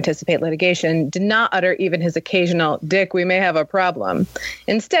 paid to anticipate litigation, did not utter even his occasional, Dick, we may have a problem.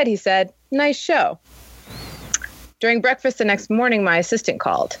 Instead, he said, nice show. During breakfast the next morning, my assistant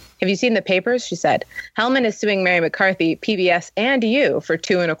called. Have you seen the papers? She said. Hellman is suing Mary McCarthy, PBS, and you for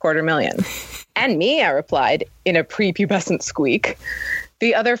 $2.25 million. And me, I replied, in a prepubescent squeak.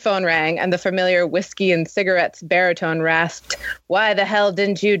 The other phone rang, and the familiar whiskey and cigarettes baritone rasped, why the hell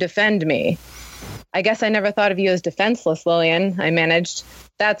didn't you defend me? I guess I never thought of you as defenseless, Lillian, I managed.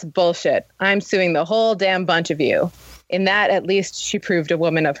 That's bullshit. I'm suing the whole damn bunch of you. In that, at least, she proved a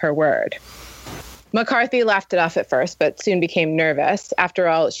woman of her word. McCarthy laughed it off at first, but soon became nervous. After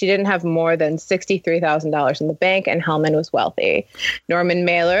all, she didn't have more than $63,000 in the bank, and Hellman was wealthy. Norman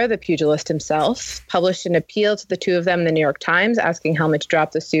Mailer, the pugilist himself, published an appeal to the two of them in the New York Times, asking Hellman to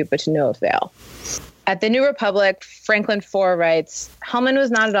drop the suit, but to no avail. At the New Republic, Franklin Foer writes, Hellman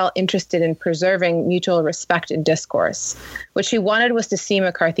was not at all interested in preserving mutual respect in discourse. What she wanted was to see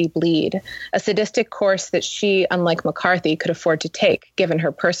McCarthy bleed, a sadistic course that she, unlike McCarthy, could afford to take, given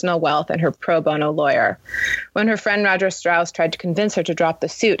her personal wealth and her pro bono lawyer. When her friend Roger Strauss tried to convince her to drop the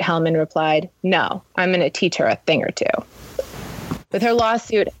suit, Hellman replied, no, I'm going to teach her a thing or two. With her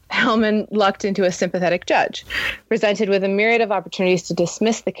lawsuit, Hellman lucked into a sympathetic judge. Presented with a myriad of opportunities to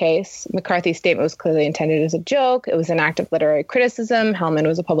dismiss the case, McCarthy's statement was clearly intended as a joke. It was an act of literary criticism. Hellman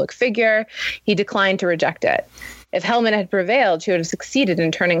was a public figure. He declined to reject it. If Hellman had prevailed, she would have succeeded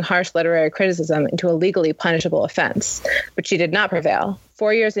in turning harsh literary criticism into a legally punishable offense. But she did not prevail.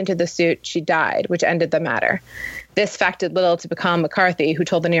 4 years into the suit, she died, which ended the matter. This fact did little to becalm McCarthy, who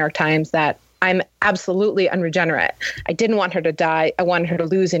told the New York Times that I'm absolutely unregenerate. I didn't want her to die. I wanted her to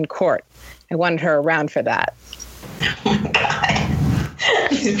lose in court. I wanted her around for that. Oh my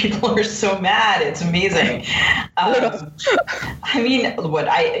God. These people are so mad. It's amazing. I mean, what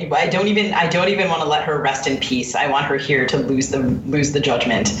I don't even want to let her rest in peace. I want her here to lose the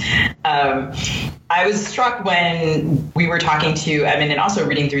judgment. I was struck when we were talking to Edmund and also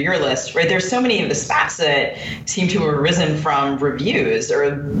reading through your list, right? There's so many of the spats that seem to have arisen from reviews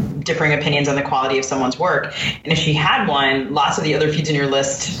or differing opinions on the quality of someone's work. And if she had one, lots of the other feuds in your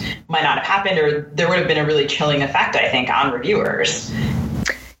list might not have happened, or there would have been a really chilling effect, I think, on reviewers.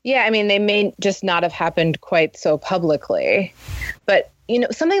 Yeah, I mean, they may just not have happened quite so publicly. But,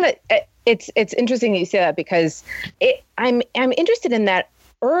 something that it's interesting that you say that, because I'm interested in that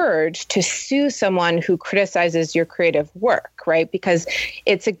urge to sue someone who criticizes your creative work, right? Because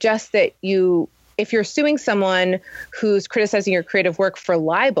it suggests that you if you're suing someone who's criticizing your creative work for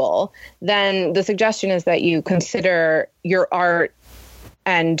libel, then the suggestion is that you consider your art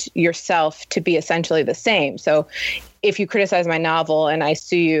and yourself to be essentially the same. So if you criticize my novel and I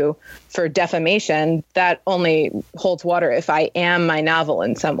sue you for defamation, that only holds water if I am my novel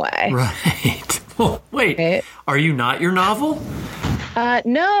in some way. Right. Well, wait, right? Are you not your novel?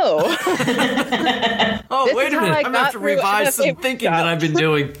 No. Oh, wait a minute. I'm going to have to revise some thinking that I've been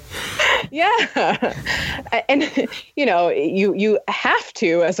doing. Yeah. And, you have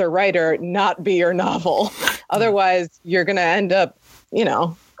to, as a writer, not be your novel. Otherwise, you're going to end up,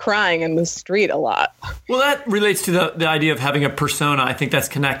 crying in the street a lot. Well, that relates to the idea of having a persona. I think that's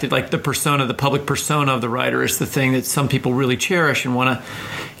connected. Like the persona, the public persona of the writer is the thing that some people really cherish and want to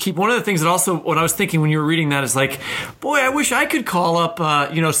keep. One of the things that also, what I was thinking when you were reading that is like, boy, I wish I could call up,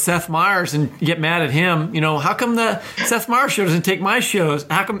 Seth Meyers and get mad at him. How come the Seth Meyers show doesn't take my shows?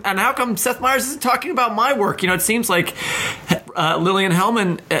 How come Seth Meyers isn't talking about my work? It seems like Lillian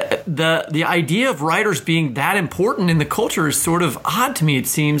Hellman, the idea of writers being that important in the culture is sort of odd to me. It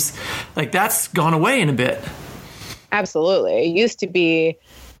seems like that's gone away in a bit. Absolutely. It used to be,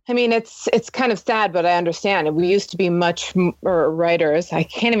 it's kind of sad, but I understand. We used to be much more writers. I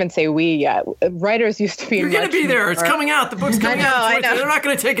can't even say we yet. Writers used to be. You're going to be there. It's coming out. The book's coming out. I know. They're not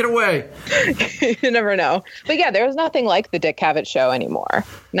going to take it away. You never know. But yeah, there's nothing like the Dick Cavett show anymore.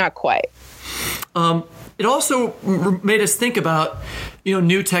 Not quite. It also made us think about,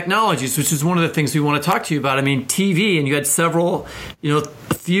 new technologies, which is one of the things we want to talk to you about. TV, and you had several,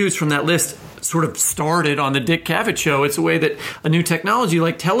 Feuds from that list sort of started on the Dick Cavett show. It's a way that a new technology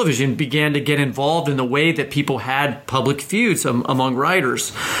like television began to get involved in the way that people had public feuds among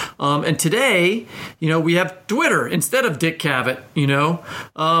writers. And today, we have Twitter instead of Dick Cavett,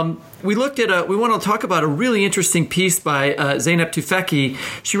 We looked at we want to talk about a really interesting piece by Zeynep Tufekci.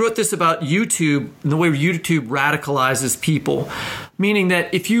 She wrote this about YouTube and the way YouTube radicalizes people, meaning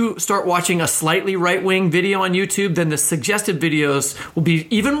that if you start watching a slightly right-wing video on YouTube, then the suggested videos will be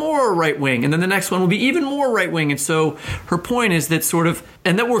even more right-wing, and then the next one will be even more right-wing. And so her point is that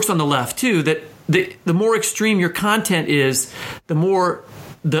and that works on the left too, that the more extreme your content is, the more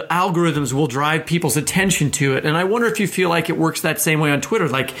the algorithms will drive people's attention to it. And I wonder if you feel like it works that same way on Twitter,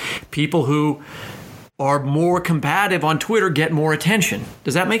 like people who are more combative on Twitter get more attention.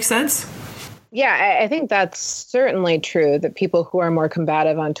 Does that make sense? Yeah, I think that's certainly true, that people who are more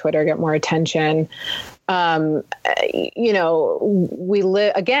combative on Twitter get more attention. We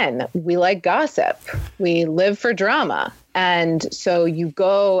like gossip. We live for drama. And so you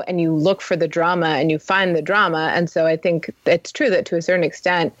go and you look for the drama and you find the drama. And so I think it's true that to a certain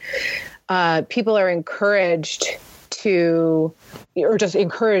extent, people are encouraged or just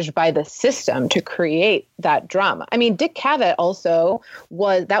encouraged by the system to create that drama. Dick Cavett also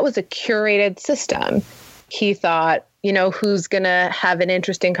was a curated system. He thought, who's going to have an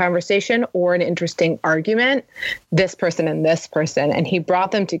interesting conversation or an interesting argument? This person and this person. And he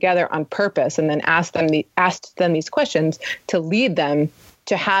brought them together on purpose and then asked them these questions to lead them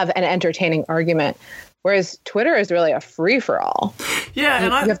to have an entertaining argument. Whereas Twitter is really a free-for-all. Yeah, and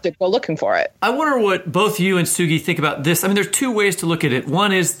you have to go looking for it. I wonder what both you and Sugi think about this. There's two ways to look at it.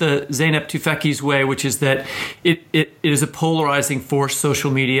 One is the Zeynep Tufekci's way, which is that it is a polarizing force, social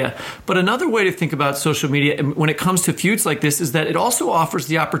media. But another way to think about social media when it comes to feuds like this is that it also offers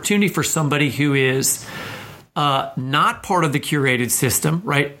the opportunity for somebody who is not part of the curated system,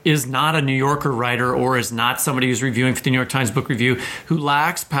 right, is not a New Yorker writer or is not somebody who's reviewing for the New York Times Book Review, who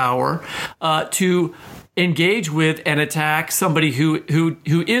lacks power, to engage with and attack somebody who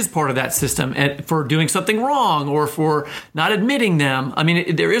is part of that system and for doing something wrong or for not admitting them.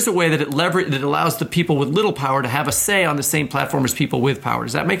 There is a way that that allows the people with little power to have a say on the same platform as people with power.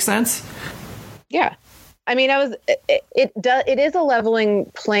 Does that make sense? Yeah. It is a leveling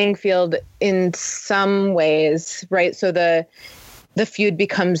playing field in some ways, right? So the feud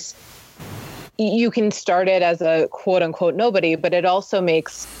becomes, you can start it as a quote unquote nobody, but it also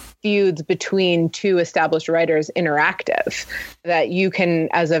makes feuds between two established writers interactive, that you can,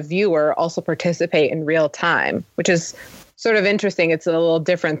 as a viewer, also participate in real time, which is sort of interesting. It's a little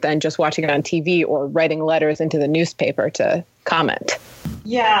different than just watching it on TV or writing letters into the newspaper to comment.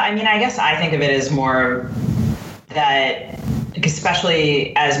 Yeah, I guess I think of it as more that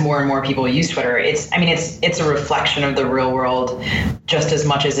especially as more and more people use Twitter, it's a reflection of the real world just as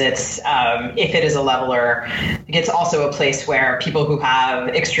much as it's, if it is a leveler, it's also a place where people who have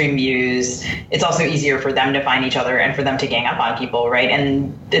extreme views, it's also easier for them to find each other and for them to gang up on people, right?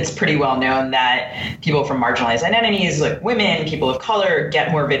 And it's pretty well known that people from marginalized identities, like women, people of color,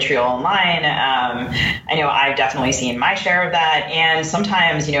 get more vitriol online. I know I've definitely seen my share of that. And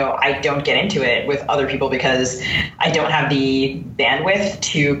sometimes, I don't get into it with other people because I don't have the bandwidth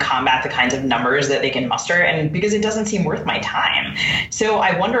to combat the kinds of numbers that they can muster, and because it doesn't seem worth my time. So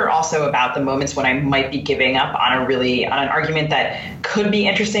I wonder also about the moments when I might be giving up on an argument that could be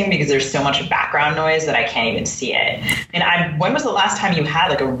interesting because there's so much background noise that I can't even see it. And when was the last time you had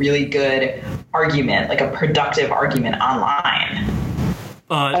like a really good argument, like a productive argument online?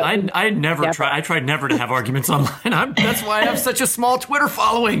 I never tried. I tried never to have arguments online. That's why I have such a small Twitter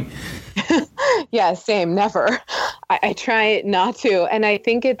following. Yeah, same. Never. I try not to, and I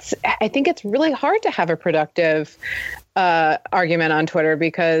think it's really hard to have a productive argument on Twitter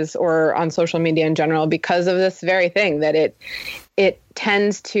or on social media in general because of this very thing that it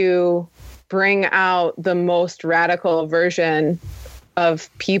tends to bring out the most radical version of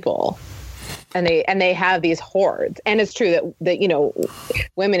people. And they have these hordes. And it's true that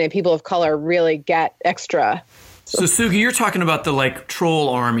women and people of color really get extra. So Sugi, you're talking about the troll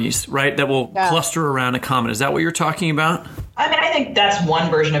armies, right? That will cluster around a comment. Is that what you're talking about? I think that's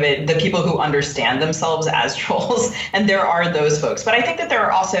one version of it, the people who understand themselves as trolls, and there are those folks. But I think that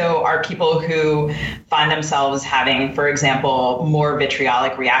there are people who find themselves having, for example, more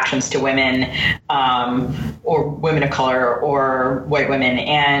vitriolic reactions to women or women of color or white women,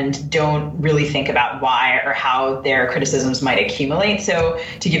 and don't really think about why or how their criticisms might accumulate. So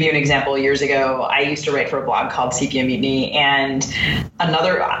to give you an example, years ago, I used to write for a blog called Sepia Mutiny, and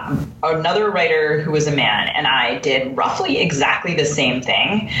another writer who was a man and I did roughly exactly the same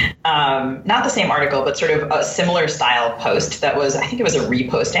thing. Not the same article, but sort of a similar style post that was, I think it was a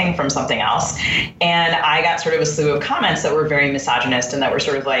reposting from something else. And I got sort of a slew of comments that were very misogynist and that were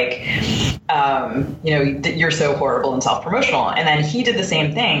sort of like, you're so horrible and self-promotional. And then he did the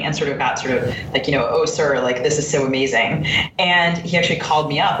same thing and got like, oh, sir, like, this is so amazing. And he actually called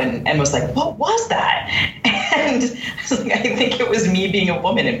me up and was like, what was that? And I was like, I think it was me being a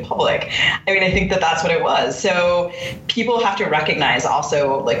woman in public. I think that that's what it was. So people have to recognize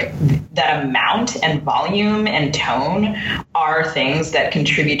also like that amount and volume and tone are things that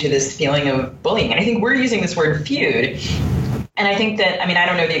contribute to this feeling of bullying. And I think we're using this word feud. And I think that, I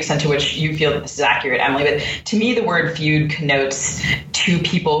don't know the extent to which you feel that this is accurate, Emily, but to me, the word feud connotes two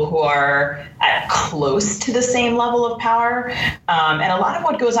people who are at close to the same level of power. And a lot of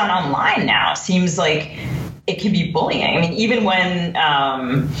what goes on online now seems like it can be bullying. Even when,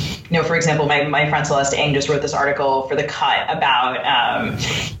 for example, my friend Celeste Ng just wrote this article for The Cut about,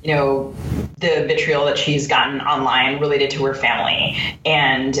 the vitriol that she's gotten online related to her family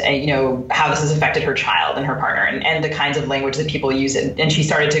and, how this has affected her child and her partner and the kinds of language that people use. And she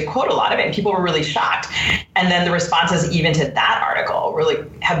started to quote a lot of it and people were really shocked. And then the responses even to that article really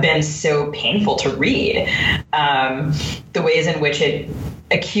have been so painful to read. The ways in which it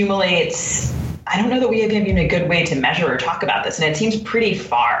accumulates, I don't know that we have even a good way to measure or talk about this. And it seems pretty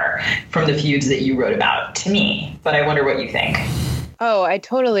far from the feuds that you wrote about to me, but I wonder what you think. Oh, I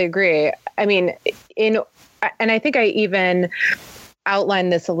totally agree. And I think I even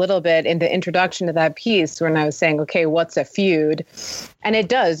outlined this a little bit in the introduction to that piece when I was saying, okay, what's a feud? And it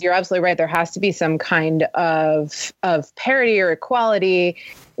does. You're absolutely right. There has to be some kind of parity or equality.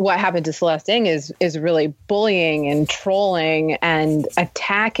 What happened to Celeste Ng is really bullying and trolling and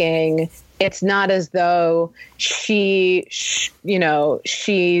attacking. It's not as though she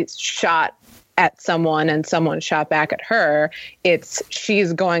shot at someone and someone shot back at her.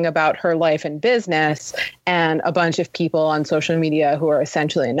 She's going about her life and business, and a bunch of people on social media who are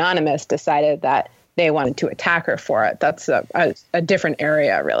essentially anonymous decided that they wanted to attack her for it. That's a different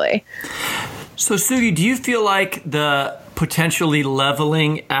area, really. So, Sugi, do you feel like the potentially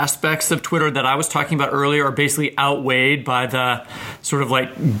leveling aspects of Twitter that I was talking about earlier are basically outweighed by the sort of like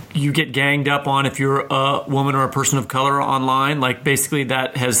you get ganged up on if you're a woman or a person of color online? Like basically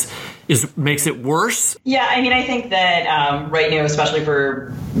that makes it worse? Yeah, I think that right now, especially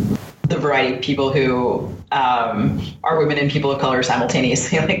for the variety of people who are women and people of color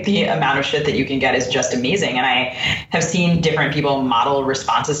simultaneously, like the amount of shit that you can get is just amazing. And I have seen different people model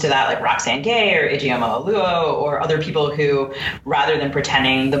responses to that, like Roxane Gay or Ijeoma Oluo or other people who, rather than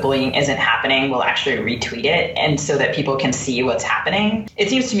pretending the bullying isn't happening, will actually retweet it, and so that people can see what's happening. It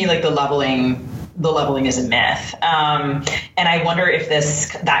seems to me like the leveling the leveling is a myth. And I wonder if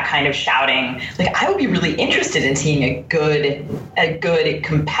that kind of shouting, like, I would be really interested in seeing a good,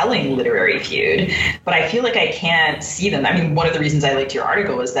 compelling literary feud, but I feel like I can't see them. I mean, one of the reasons I liked your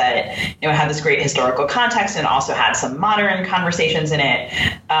article was that, it had this great historical context and also had some modern conversations in it.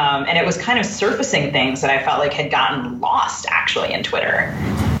 And it was kind of surfacing things that I felt like had gotten lost actually in Twitter.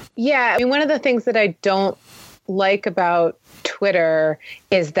 Yeah. I mean, one of the things that I don't like about Twitter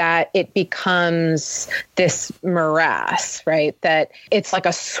is that it becomes this morass, right? That it's like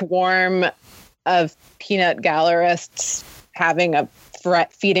a swarm of peanut gallerists having a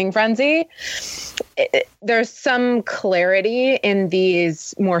feeding frenzy. There's some clarity in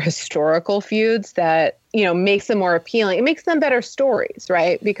these more historical feuds that, makes them more appealing. It makes them better stories,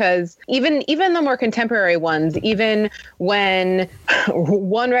 right? Because even the more contemporary ones, even when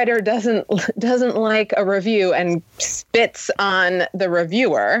one writer doesn't like a review and spits on the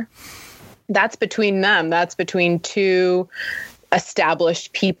reviewer, that's between them. That's between two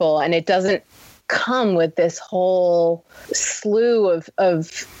established people, and it doesn't come with this whole slew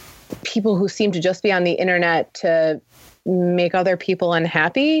of people who seem to just be on the internet to make other people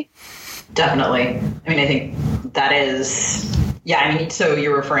unhappy. Definitely. I mean, I think that is, so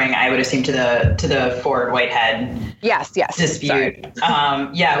you're referring, I would assume, to the Ford Whitehead yes dispute.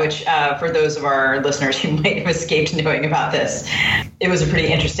 Which for those of our listeners who might have escaped knowing about this, it was a pretty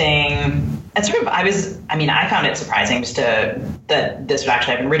interesting, and sort of, I found it surprising that this would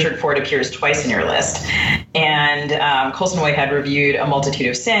actually happen. Richard Ford appears twice in your list, and Colson Whitehead reviewed A Multitude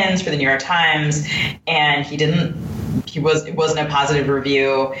of Sins for the New York Times, and it wasn't a positive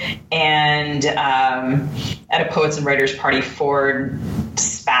review. And at a Poets and Writers Party, Ford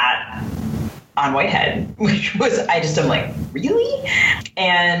spat on Whitehead, which was, I'm like, really?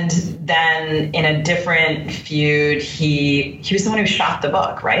 And then in a different feud, he was the one who shot the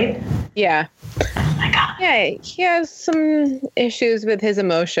book, right? Yeah. Oh my God. Yeah, he has some issues with his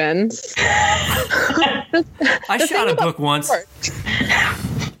emotions. I shot a book once.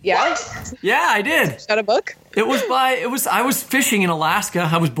 Yeah? What? Yeah, I did. Shot a book? I was fishing in Alaska.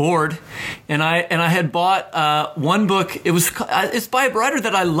 I was bored, and I had bought one book. It's by a writer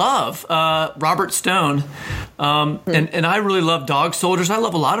that I love, Robert Stone. And I really love Dog Soldiers. I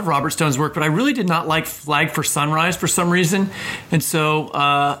love a lot of Robert Stone's work, but I really did not like Flag for Sunrise for some reason. And so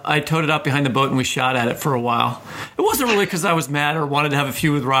I towed it out behind the boat and we shot at it for a while. It wasn't really because I was mad or wanted to have a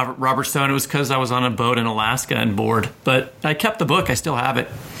feud with Robert Stone. It was because I was on a boat in Alaska and bored. But I kept the book. I still have it.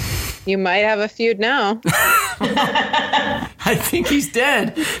 You might have a feud now. I think he's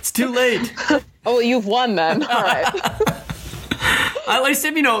dead. It's too late. Oh, you've won then. All right. I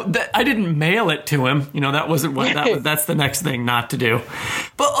said, I didn't mail it to him. That wasn't what that's the next thing not to do.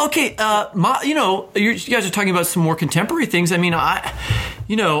 But okay, you guys are talking about some more contemporary things. I mean,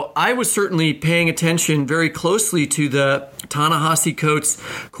 I was certainly paying attention very closely to the Ta-Nehisi Coates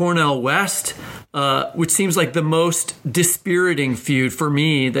Cornell West, which seems like the most dispiriting feud for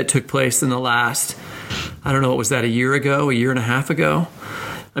me that took place in the last, I don't know, what was that, a year and a half ago?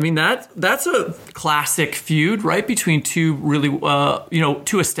 I mean, that's a classic feud, right? Between two really,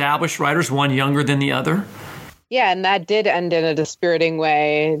 two established writers, one younger than the other. Yeah, and that did end in a dispiriting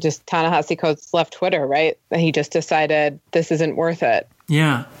way. Just Ta-Nehisi Coates left Twitter, right? He just decided this isn't worth it.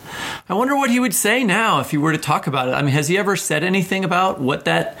 Yeah. I wonder what he would say now if he were to talk about it. I mean, has he ever said anything about what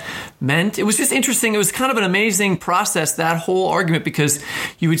that meant? It was just interesting. It was kind of an amazing process, that whole argument, because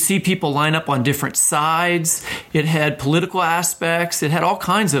you would see people line up on different sides. It had political aspects. It had all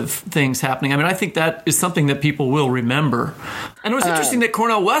kinds of things happening. I mean, I think that is something that people will remember. And it was interesting that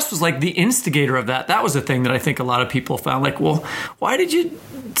Cornell West was like the instigator of that. That was a thing that I think a lot of people found like, well, why did you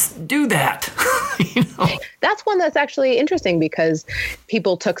do that? That's one that's actually interesting because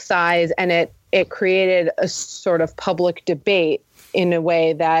people took sides and it created a sort of public debate in a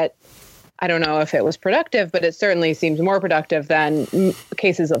way that I don't know if it was productive, but it certainly seems more productive than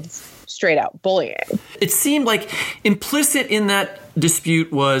cases of straight out bullying. It seemed like implicit in that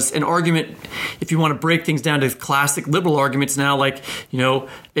dispute was an argument, if you want to break things down to classic liberal arguments now, like,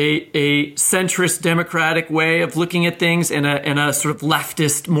 a centrist democratic way of looking at things and a sort of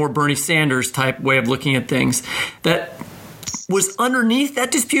leftist, more Bernie Sanders type way of looking at things that was underneath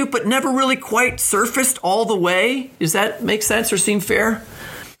that dispute, but never really quite surfaced all the way. Does that make sense or seem fair?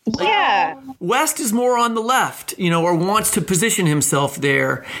 Yeah. West is more on the left, or wants to position himself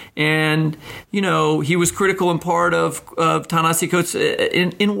there. And, he was critical in part of Ta-Nehisi Coates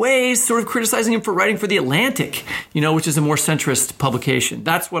in ways, sort of criticizing him for writing for The Atlantic, which is a more centrist publication.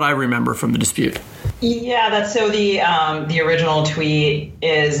 That's what I remember from the dispute. Yeah, that's so the original tweet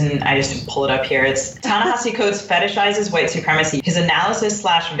is, and I just pull it up here, it's Ta-Nehisi Coates fetishizes white supremacy. His analysis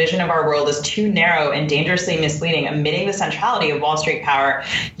 / vision of our world is too narrow and dangerously misleading, omitting the centrality of Wall Street power,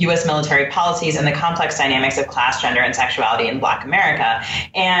 U.S. military policies, and the complex dynamics of class, gender, and sexuality in Black America.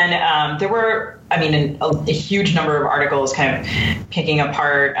 And there were, a huge number of articles kind of picking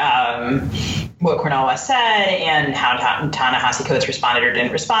apart what Cornel West said and how Ta-Nehisi Coates responded or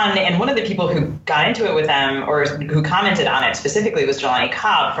didn't respond. And one of the people who got into it with them, or who commented on it specifically, was Jelani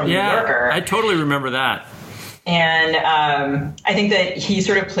Cobb from The New Yorker. I totally remember that. And I think that he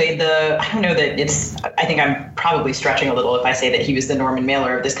sort of played I think I'm probably stretching a little if I say that he was the Norman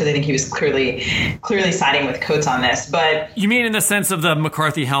Mailer of this, because I think he was clearly siding with Coates on this. But you mean in the sense of the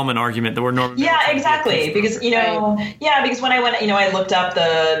McCarthy-Hellman argument that we're Norman Mailer? Yeah, exactly. Because, because when I went, I looked up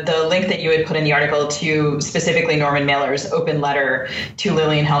the link that you had put in the article to specifically Norman Mailer's open letter to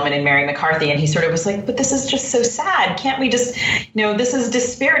Lillian Hellman and Mary McCarthy. And he sort of was like, but this is just so sad. Can't we just, this is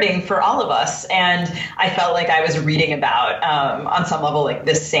dispiriting for all of us. And I felt like I was reading about on some level like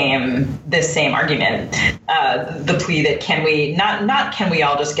this same argument, the plea that can we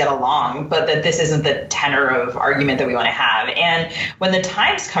all just get along, but that this isn't the tenor of argument that we want to have. And when the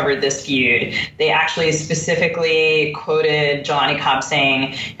Times covered this feud, they actually specifically quoted Jelani Cobb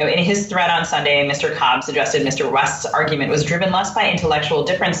saying, in his thread on Sunday, Mr. Cobb suggested Mr. West's argument was driven less by intellectual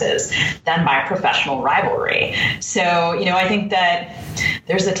differences than by professional rivalry. So, I think that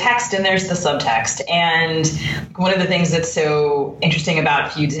there's the text and there's the subtext. And one of the things that's so interesting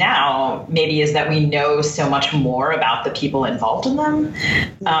about feuds now maybe is that we know so much more about the people involved in them.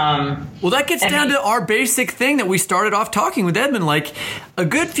 Well, that gets down to our basic thing that we started off talking with Edmund. Like, a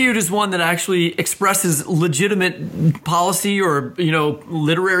good feud is one that actually expresses legitimate policy or,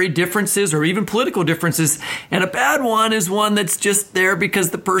 literary differences or even political differences. And a bad one is one that's just there because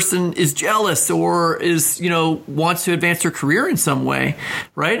the person is jealous or is, wants to advance their career in some way,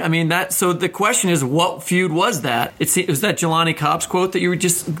 right? So the question is, what feud was that? Was that Jelani Cobb's quote that you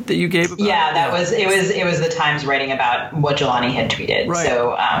gave about? Yeah, it was the Times writing about what Jelani had tweeted. Right.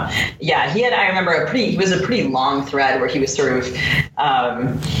 So I remember it was a pretty long thread where he was sort of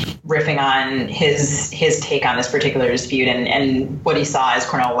riffing on his take on this particular dispute and what he saw as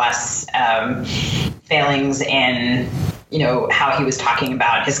Cornel West's failings in how he was talking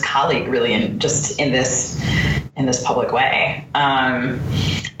about his colleague really in this public way.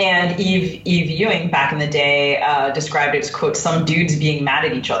 And Eve Ewing back in the day described it as, quote, some dudes being mad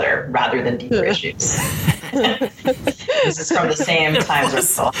at each other rather than deeper issues. This is from the same Times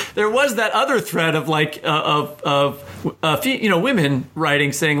article. There was that other thread of women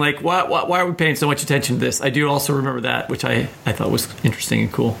writing saying like, why are we paying so much attention to this? I do also remember that, which I thought was interesting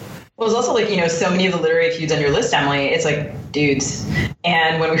and cool. Well, it's also like, so many of the literary feuds on your list, Emily, it's like dudes.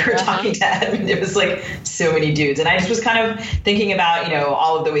 And when we were talking to Edmund, it was like so many dudes. And I just was kind of thinking about,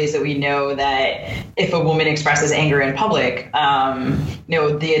 all of the ways that we know that if a woman expresses anger in public,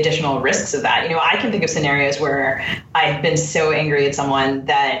 the additional risks of that. I can think of scenarios where I've been so angry at someone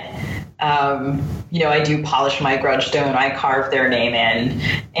that I do polish my grudge stone. I carve their name in,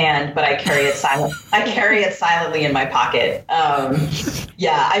 but I carry it silently in my pocket.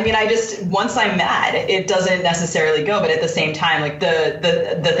 Once I'm mad, it doesn't necessarily go. But at the same time, like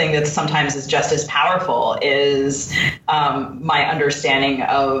the thing that sometimes is just as powerful is my understanding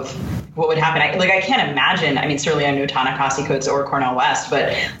of what would happen. I can't imagine. Certainly I know Ta-Nehisi Coates or Cornel West,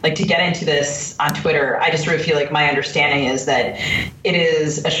 but like to get into this on Twitter, I just sort of feel like my understanding is that it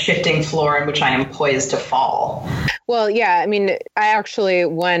is a shifting floor in which I am poised to fall. Well, yeah. I actually,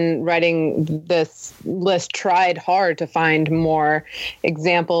 when writing this list, tried hard to find more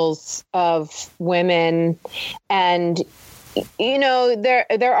examples of women, and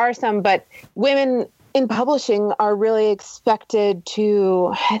there are some, but women in publishing are really expected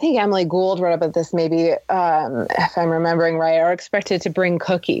to, I think Emily Gould wrote about this maybe, if I'm remembering right, are expected to bring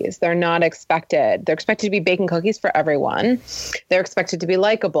cookies. They're not expected. They're expected to be baking cookies for everyone. They're expected to be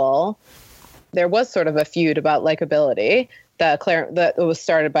likable. There was sort of a feud about likability that was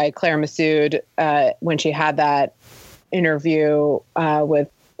started by Claire Massoud when she had that interview with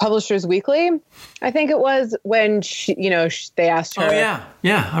Publishers Weekly, I think it was, when they asked her. Oh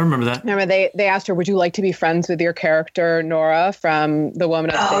yeah, I remember that. Remember they asked her, "Would you like to be friends with your character Nora from The Woman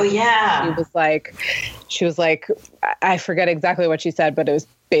Upstairs?" Oh yeah. She was like, I forget exactly what she said, but it was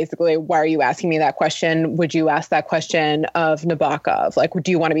basically, why are you asking me that question? Would you ask that question of Nabokov? Like,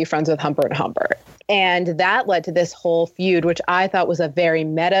 do you want to be friends with Humbert and Humbert? And that led to this whole feud, which I thought was a very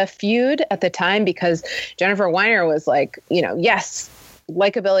meta feud at the time, because Jennifer Weiner was like, yes,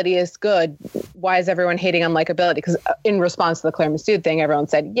 likability is good. Why is everyone hating on likability? Because in response to the Claire Masood thing, everyone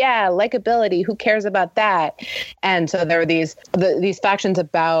said, yeah, likability, who cares about that? And so there were these factions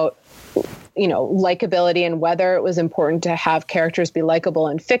about likability and whether it was important to have characters be likable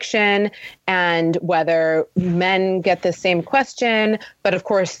in fiction and whether men get the same question. But of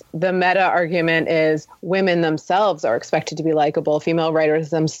course, the meta argument is women themselves are expected to be likable. Female writers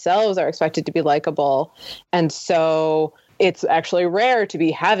themselves are expected to be likable. And so it's actually rare to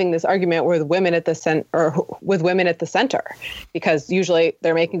be having this argument with women at the center, because usually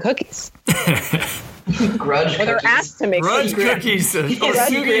they're making cookies. Grudge cookies. They're asked to make grudge cookies. Or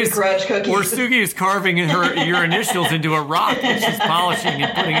Sugi is carving your initials into a rock that she's polishing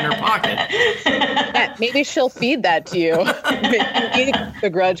and putting in her pocket. Yeah, maybe she'll feed that to you. Eat the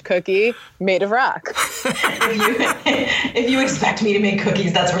grudge cookie made of rock. If you expect me to make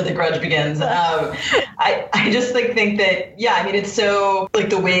cookies, that's where the grudge begins. I just think that, it's so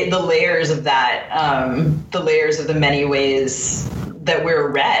like the layers of that, the layers of the many ways that we're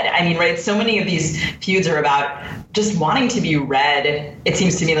read. I mean, right? So many of these feuds are about just wanting to be read. It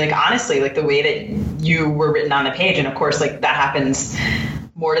seems to me like, honestly, like the way that you were written on the page. And of course, like that happens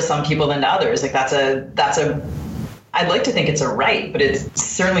more to some people than to others. Like that's a, I'd like to think it's a right, but it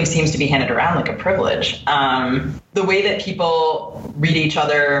certainly seems to be handed around like a privilege. The way that people read each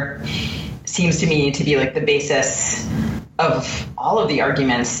other seems to me to be like the basis of all of the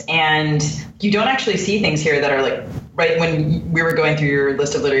arguments. And you don't actually see things here that are like, right, when we were going through your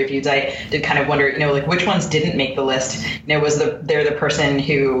list of literary feuds, I did kind of wonder, like which ones didn't make the list? Was they're the person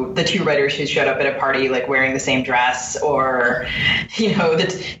the two writers who showed up at a party like wearing the same dress, or,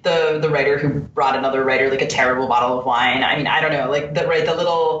 the writer who brought another writer like a terrible bottle of wine. I mean, I don't know, like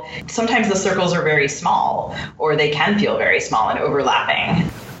sometimes the circles are very small, or they can feel very small and overlapping.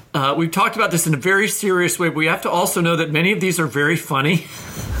 We've talked about this in a very serious way, but we have to also know that many of these are very funny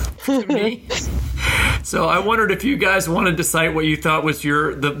to me. So I wondered if you guys wanted to cite what you thought was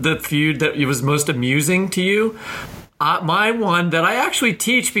the feud that was most amusing to you. My one that I actually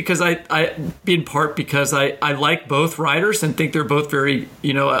teach because I like both writers and think they're both very,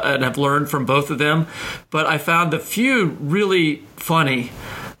 and have learned from both of them. But I found the feud really funny.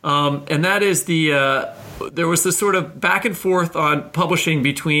 And that is there was this sort of back and forth on publishing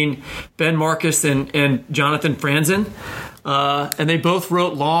between Ben Marcus and Jonathan Franzen. And they both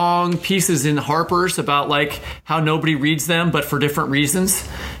wrote long pieces in Harper's about like how nobody reads them, but for different reasons,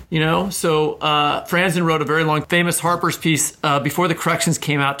 So Franzen wrote a very long, famous Harper's piece before the corrections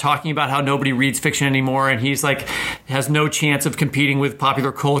came out, talking about how nobody reads fiction anymore, and he's like has no chance of competing with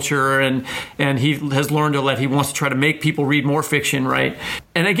popular culture, and he has learned he wants to try to make people read more fiction, right?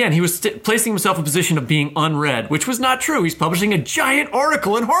 And again, he was placing himself in a position of being unread, which was not true. He's publishing a giant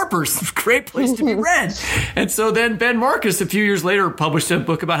article in Harper's, great place to be read. And so then Ben Marcus, a few years later, published a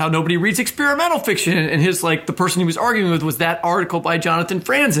book about how nobody reads experimental fiction. And the person he was arguing with was that article by Jonathan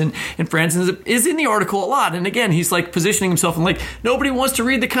Franzen. And Franzen is in the article a lot. And again, he's like positioning himself and like, nobody wants to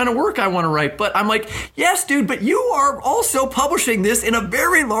read the kind of work I want to write. But I'm like, yes, dude, but you are also publishing this in a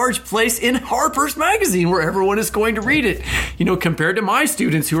very large place in Harper's Magazine where everyone is going to read it. Compared to my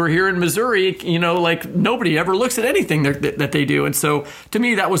students who are here in Missouri, like nobody ever looks at anything that they do. And so to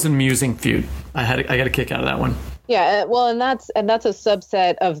me, that was an amusing feud. I got a kick out of that one. Yeah, well, and that's a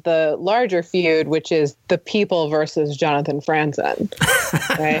subset of the larger feud, which is the people versus Jonathan Franzen,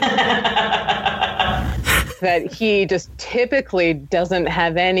 right? That he just typically doesn't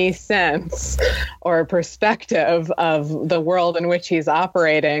have any sense or perspective of the world in which he's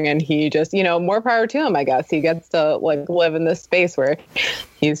operating, and he just, more power to him, I guess. He gets to like live in this space where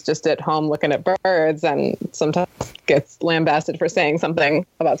he's just at home looking at birds and sometimes gets lambasted for saying something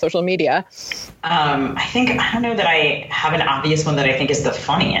about social media. I don't know that I have an obvious one that I think is the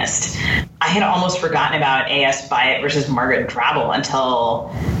funniest. I had almost forgotten about A.S. Byatt versus Margaret Drabble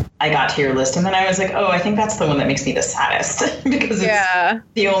until I got to your list. And then I was like, oh, I think that's the one that makes me the saddest because it's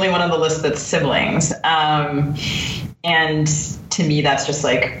the only one on the list that's siblings. And to me, that's just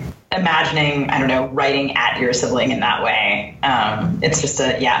like imagining, I don't know, writing at your sibling in that way. It's just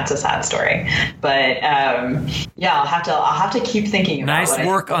it's a sad story, but I'll have to keep thinking about nice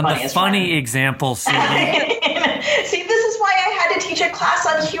work on the funny example, Sugi. See, this is why I had to teach a class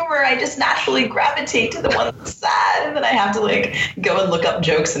on humor. I just naturally gravitate to the one that's sad, and then I have to like go and look up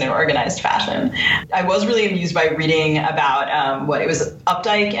jokes in an organized fashion. I was really amused by reading about it was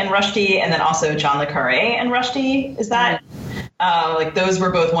Updike and Rushdie, and then also John le Carré and Rushdie. Is that Like those were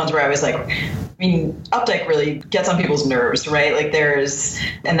both ones where I was like, I mean, Updike really gets on people's nerves, right? Like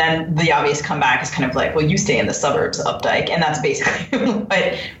and then the obvious comeback is kind of like, well, you stay in the suburbs, Updike. And that's basically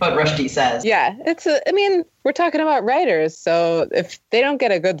what Rushdie says. Yeah, we're talking about writers. So if they don't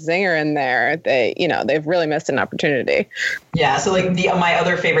get a good zinger in there, they've really missed an opportunity. Yeah. So like my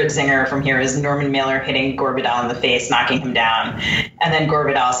other favorite zinger from here is Norman Mailer hitting Gore Vidal in the face, knocking him down. And then Gore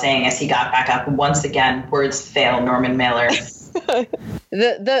Vidal saying as he got back up, once again, words fail Norman Mailer.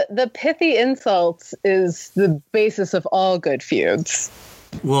 The pithy insults is the basis of all good feuds.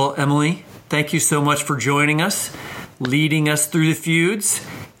 Well, Emily, thank you so much for joining us, leading us through the feuds,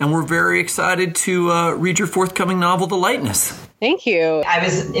 and we're very excited to read your forthcoming novel, The Lightness. Thank you. I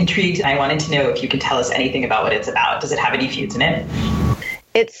was intrigued, and I wanted to know if you could tell us anything about what it's about. Does it have any feuds in it?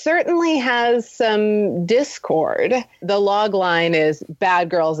 It certainly has some discord. The log line is bad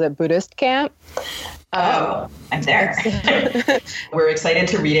girls at Buddhist camp. I'm there. We're excited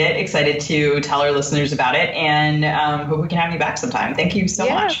to read it, excited to tell our listeners about it, and hope we can have you back sometime. Thank you so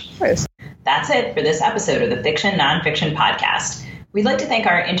much. Of course. That's it for this episode of the Fiction Nonfiction Podcast. We'd like to thank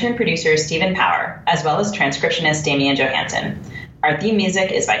our intern producer, Stephen Power, as well as transcriptionist Damian Johansson. Our theme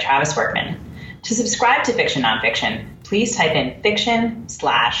music is by Travis Workman. To subscribe to Fiction Nonfiction, please type in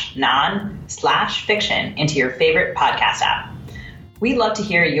fiction/non/fiction into your favorite podcast app. We'd love to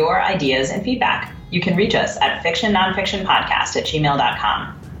hear your ideas and feedback. You can reach us at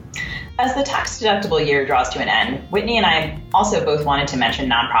fictionnonfictionpodcast@gmail.com. As the tax-deductible year draws to an end, Whitney and I also both wanted to mention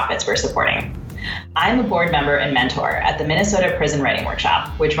nonprofits we're supporting. I'm a board member and mentor at the Minnesota Prison Writing Workshop,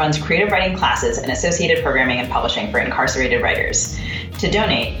 which runs creative writing classes and associated programming and publishing for incarcerated writers. To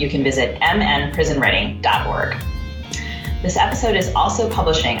donate, you can visit mnprisonwriting.org. This episode is also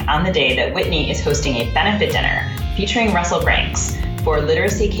publishing on the day that Whitney is hosting a benefit dinner featuring Russell Branks for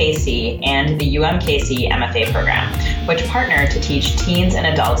Literacy KC and the UMKC MFA program, which partner to teach teens and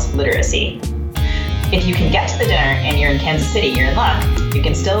adults literacy. If you can get to the dinner and you're in Kansas City, you're in luck. You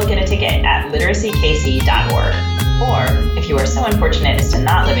can still get a ticket at literacykc.org. Or if you are so unfortunate as to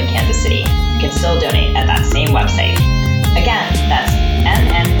not live in Kansas City, you can still donate at that same website. Again, that's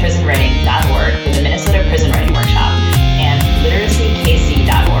mnprisonwriting.org for the Minnesota Prison Writing Workshop and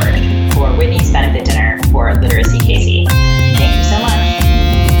literacykc.org for Whitney's benefit dinner for Literacy KC. Thank you so much.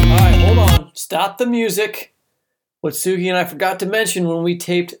 All right, hold on. Stop the music. What Suki and I forgot to mention when we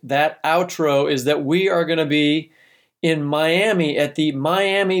taped that outro is that we are going to be in Miami at the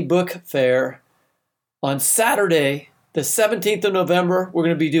Miami Book Fair on Saturday, the 17th of November. We're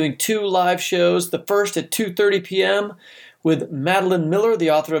going to be doing 2 live shows. The first at 2:30 p.m. with Madeline Miller, the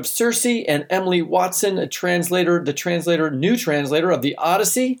author of Circe, and Emily Watson, new translator of the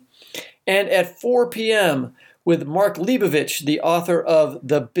Odyssey. And at 4 p.m. with Mark Leibovich, the author of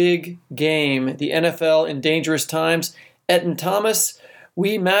The Big Game, the NFL in Dangerous Times, Etten Thomas,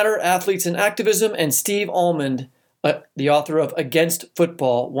 We Matter, Athletes and Activism, and Steve Almond, the author of Against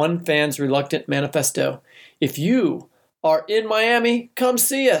Football, One Fan's Reluctant Manifesto. If you are in Miami, come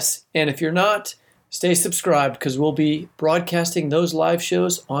see us. And if you're not, stay subscribed because we'll be broadcasting those live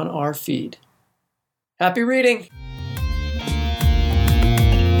shows on our feed. Happy reading!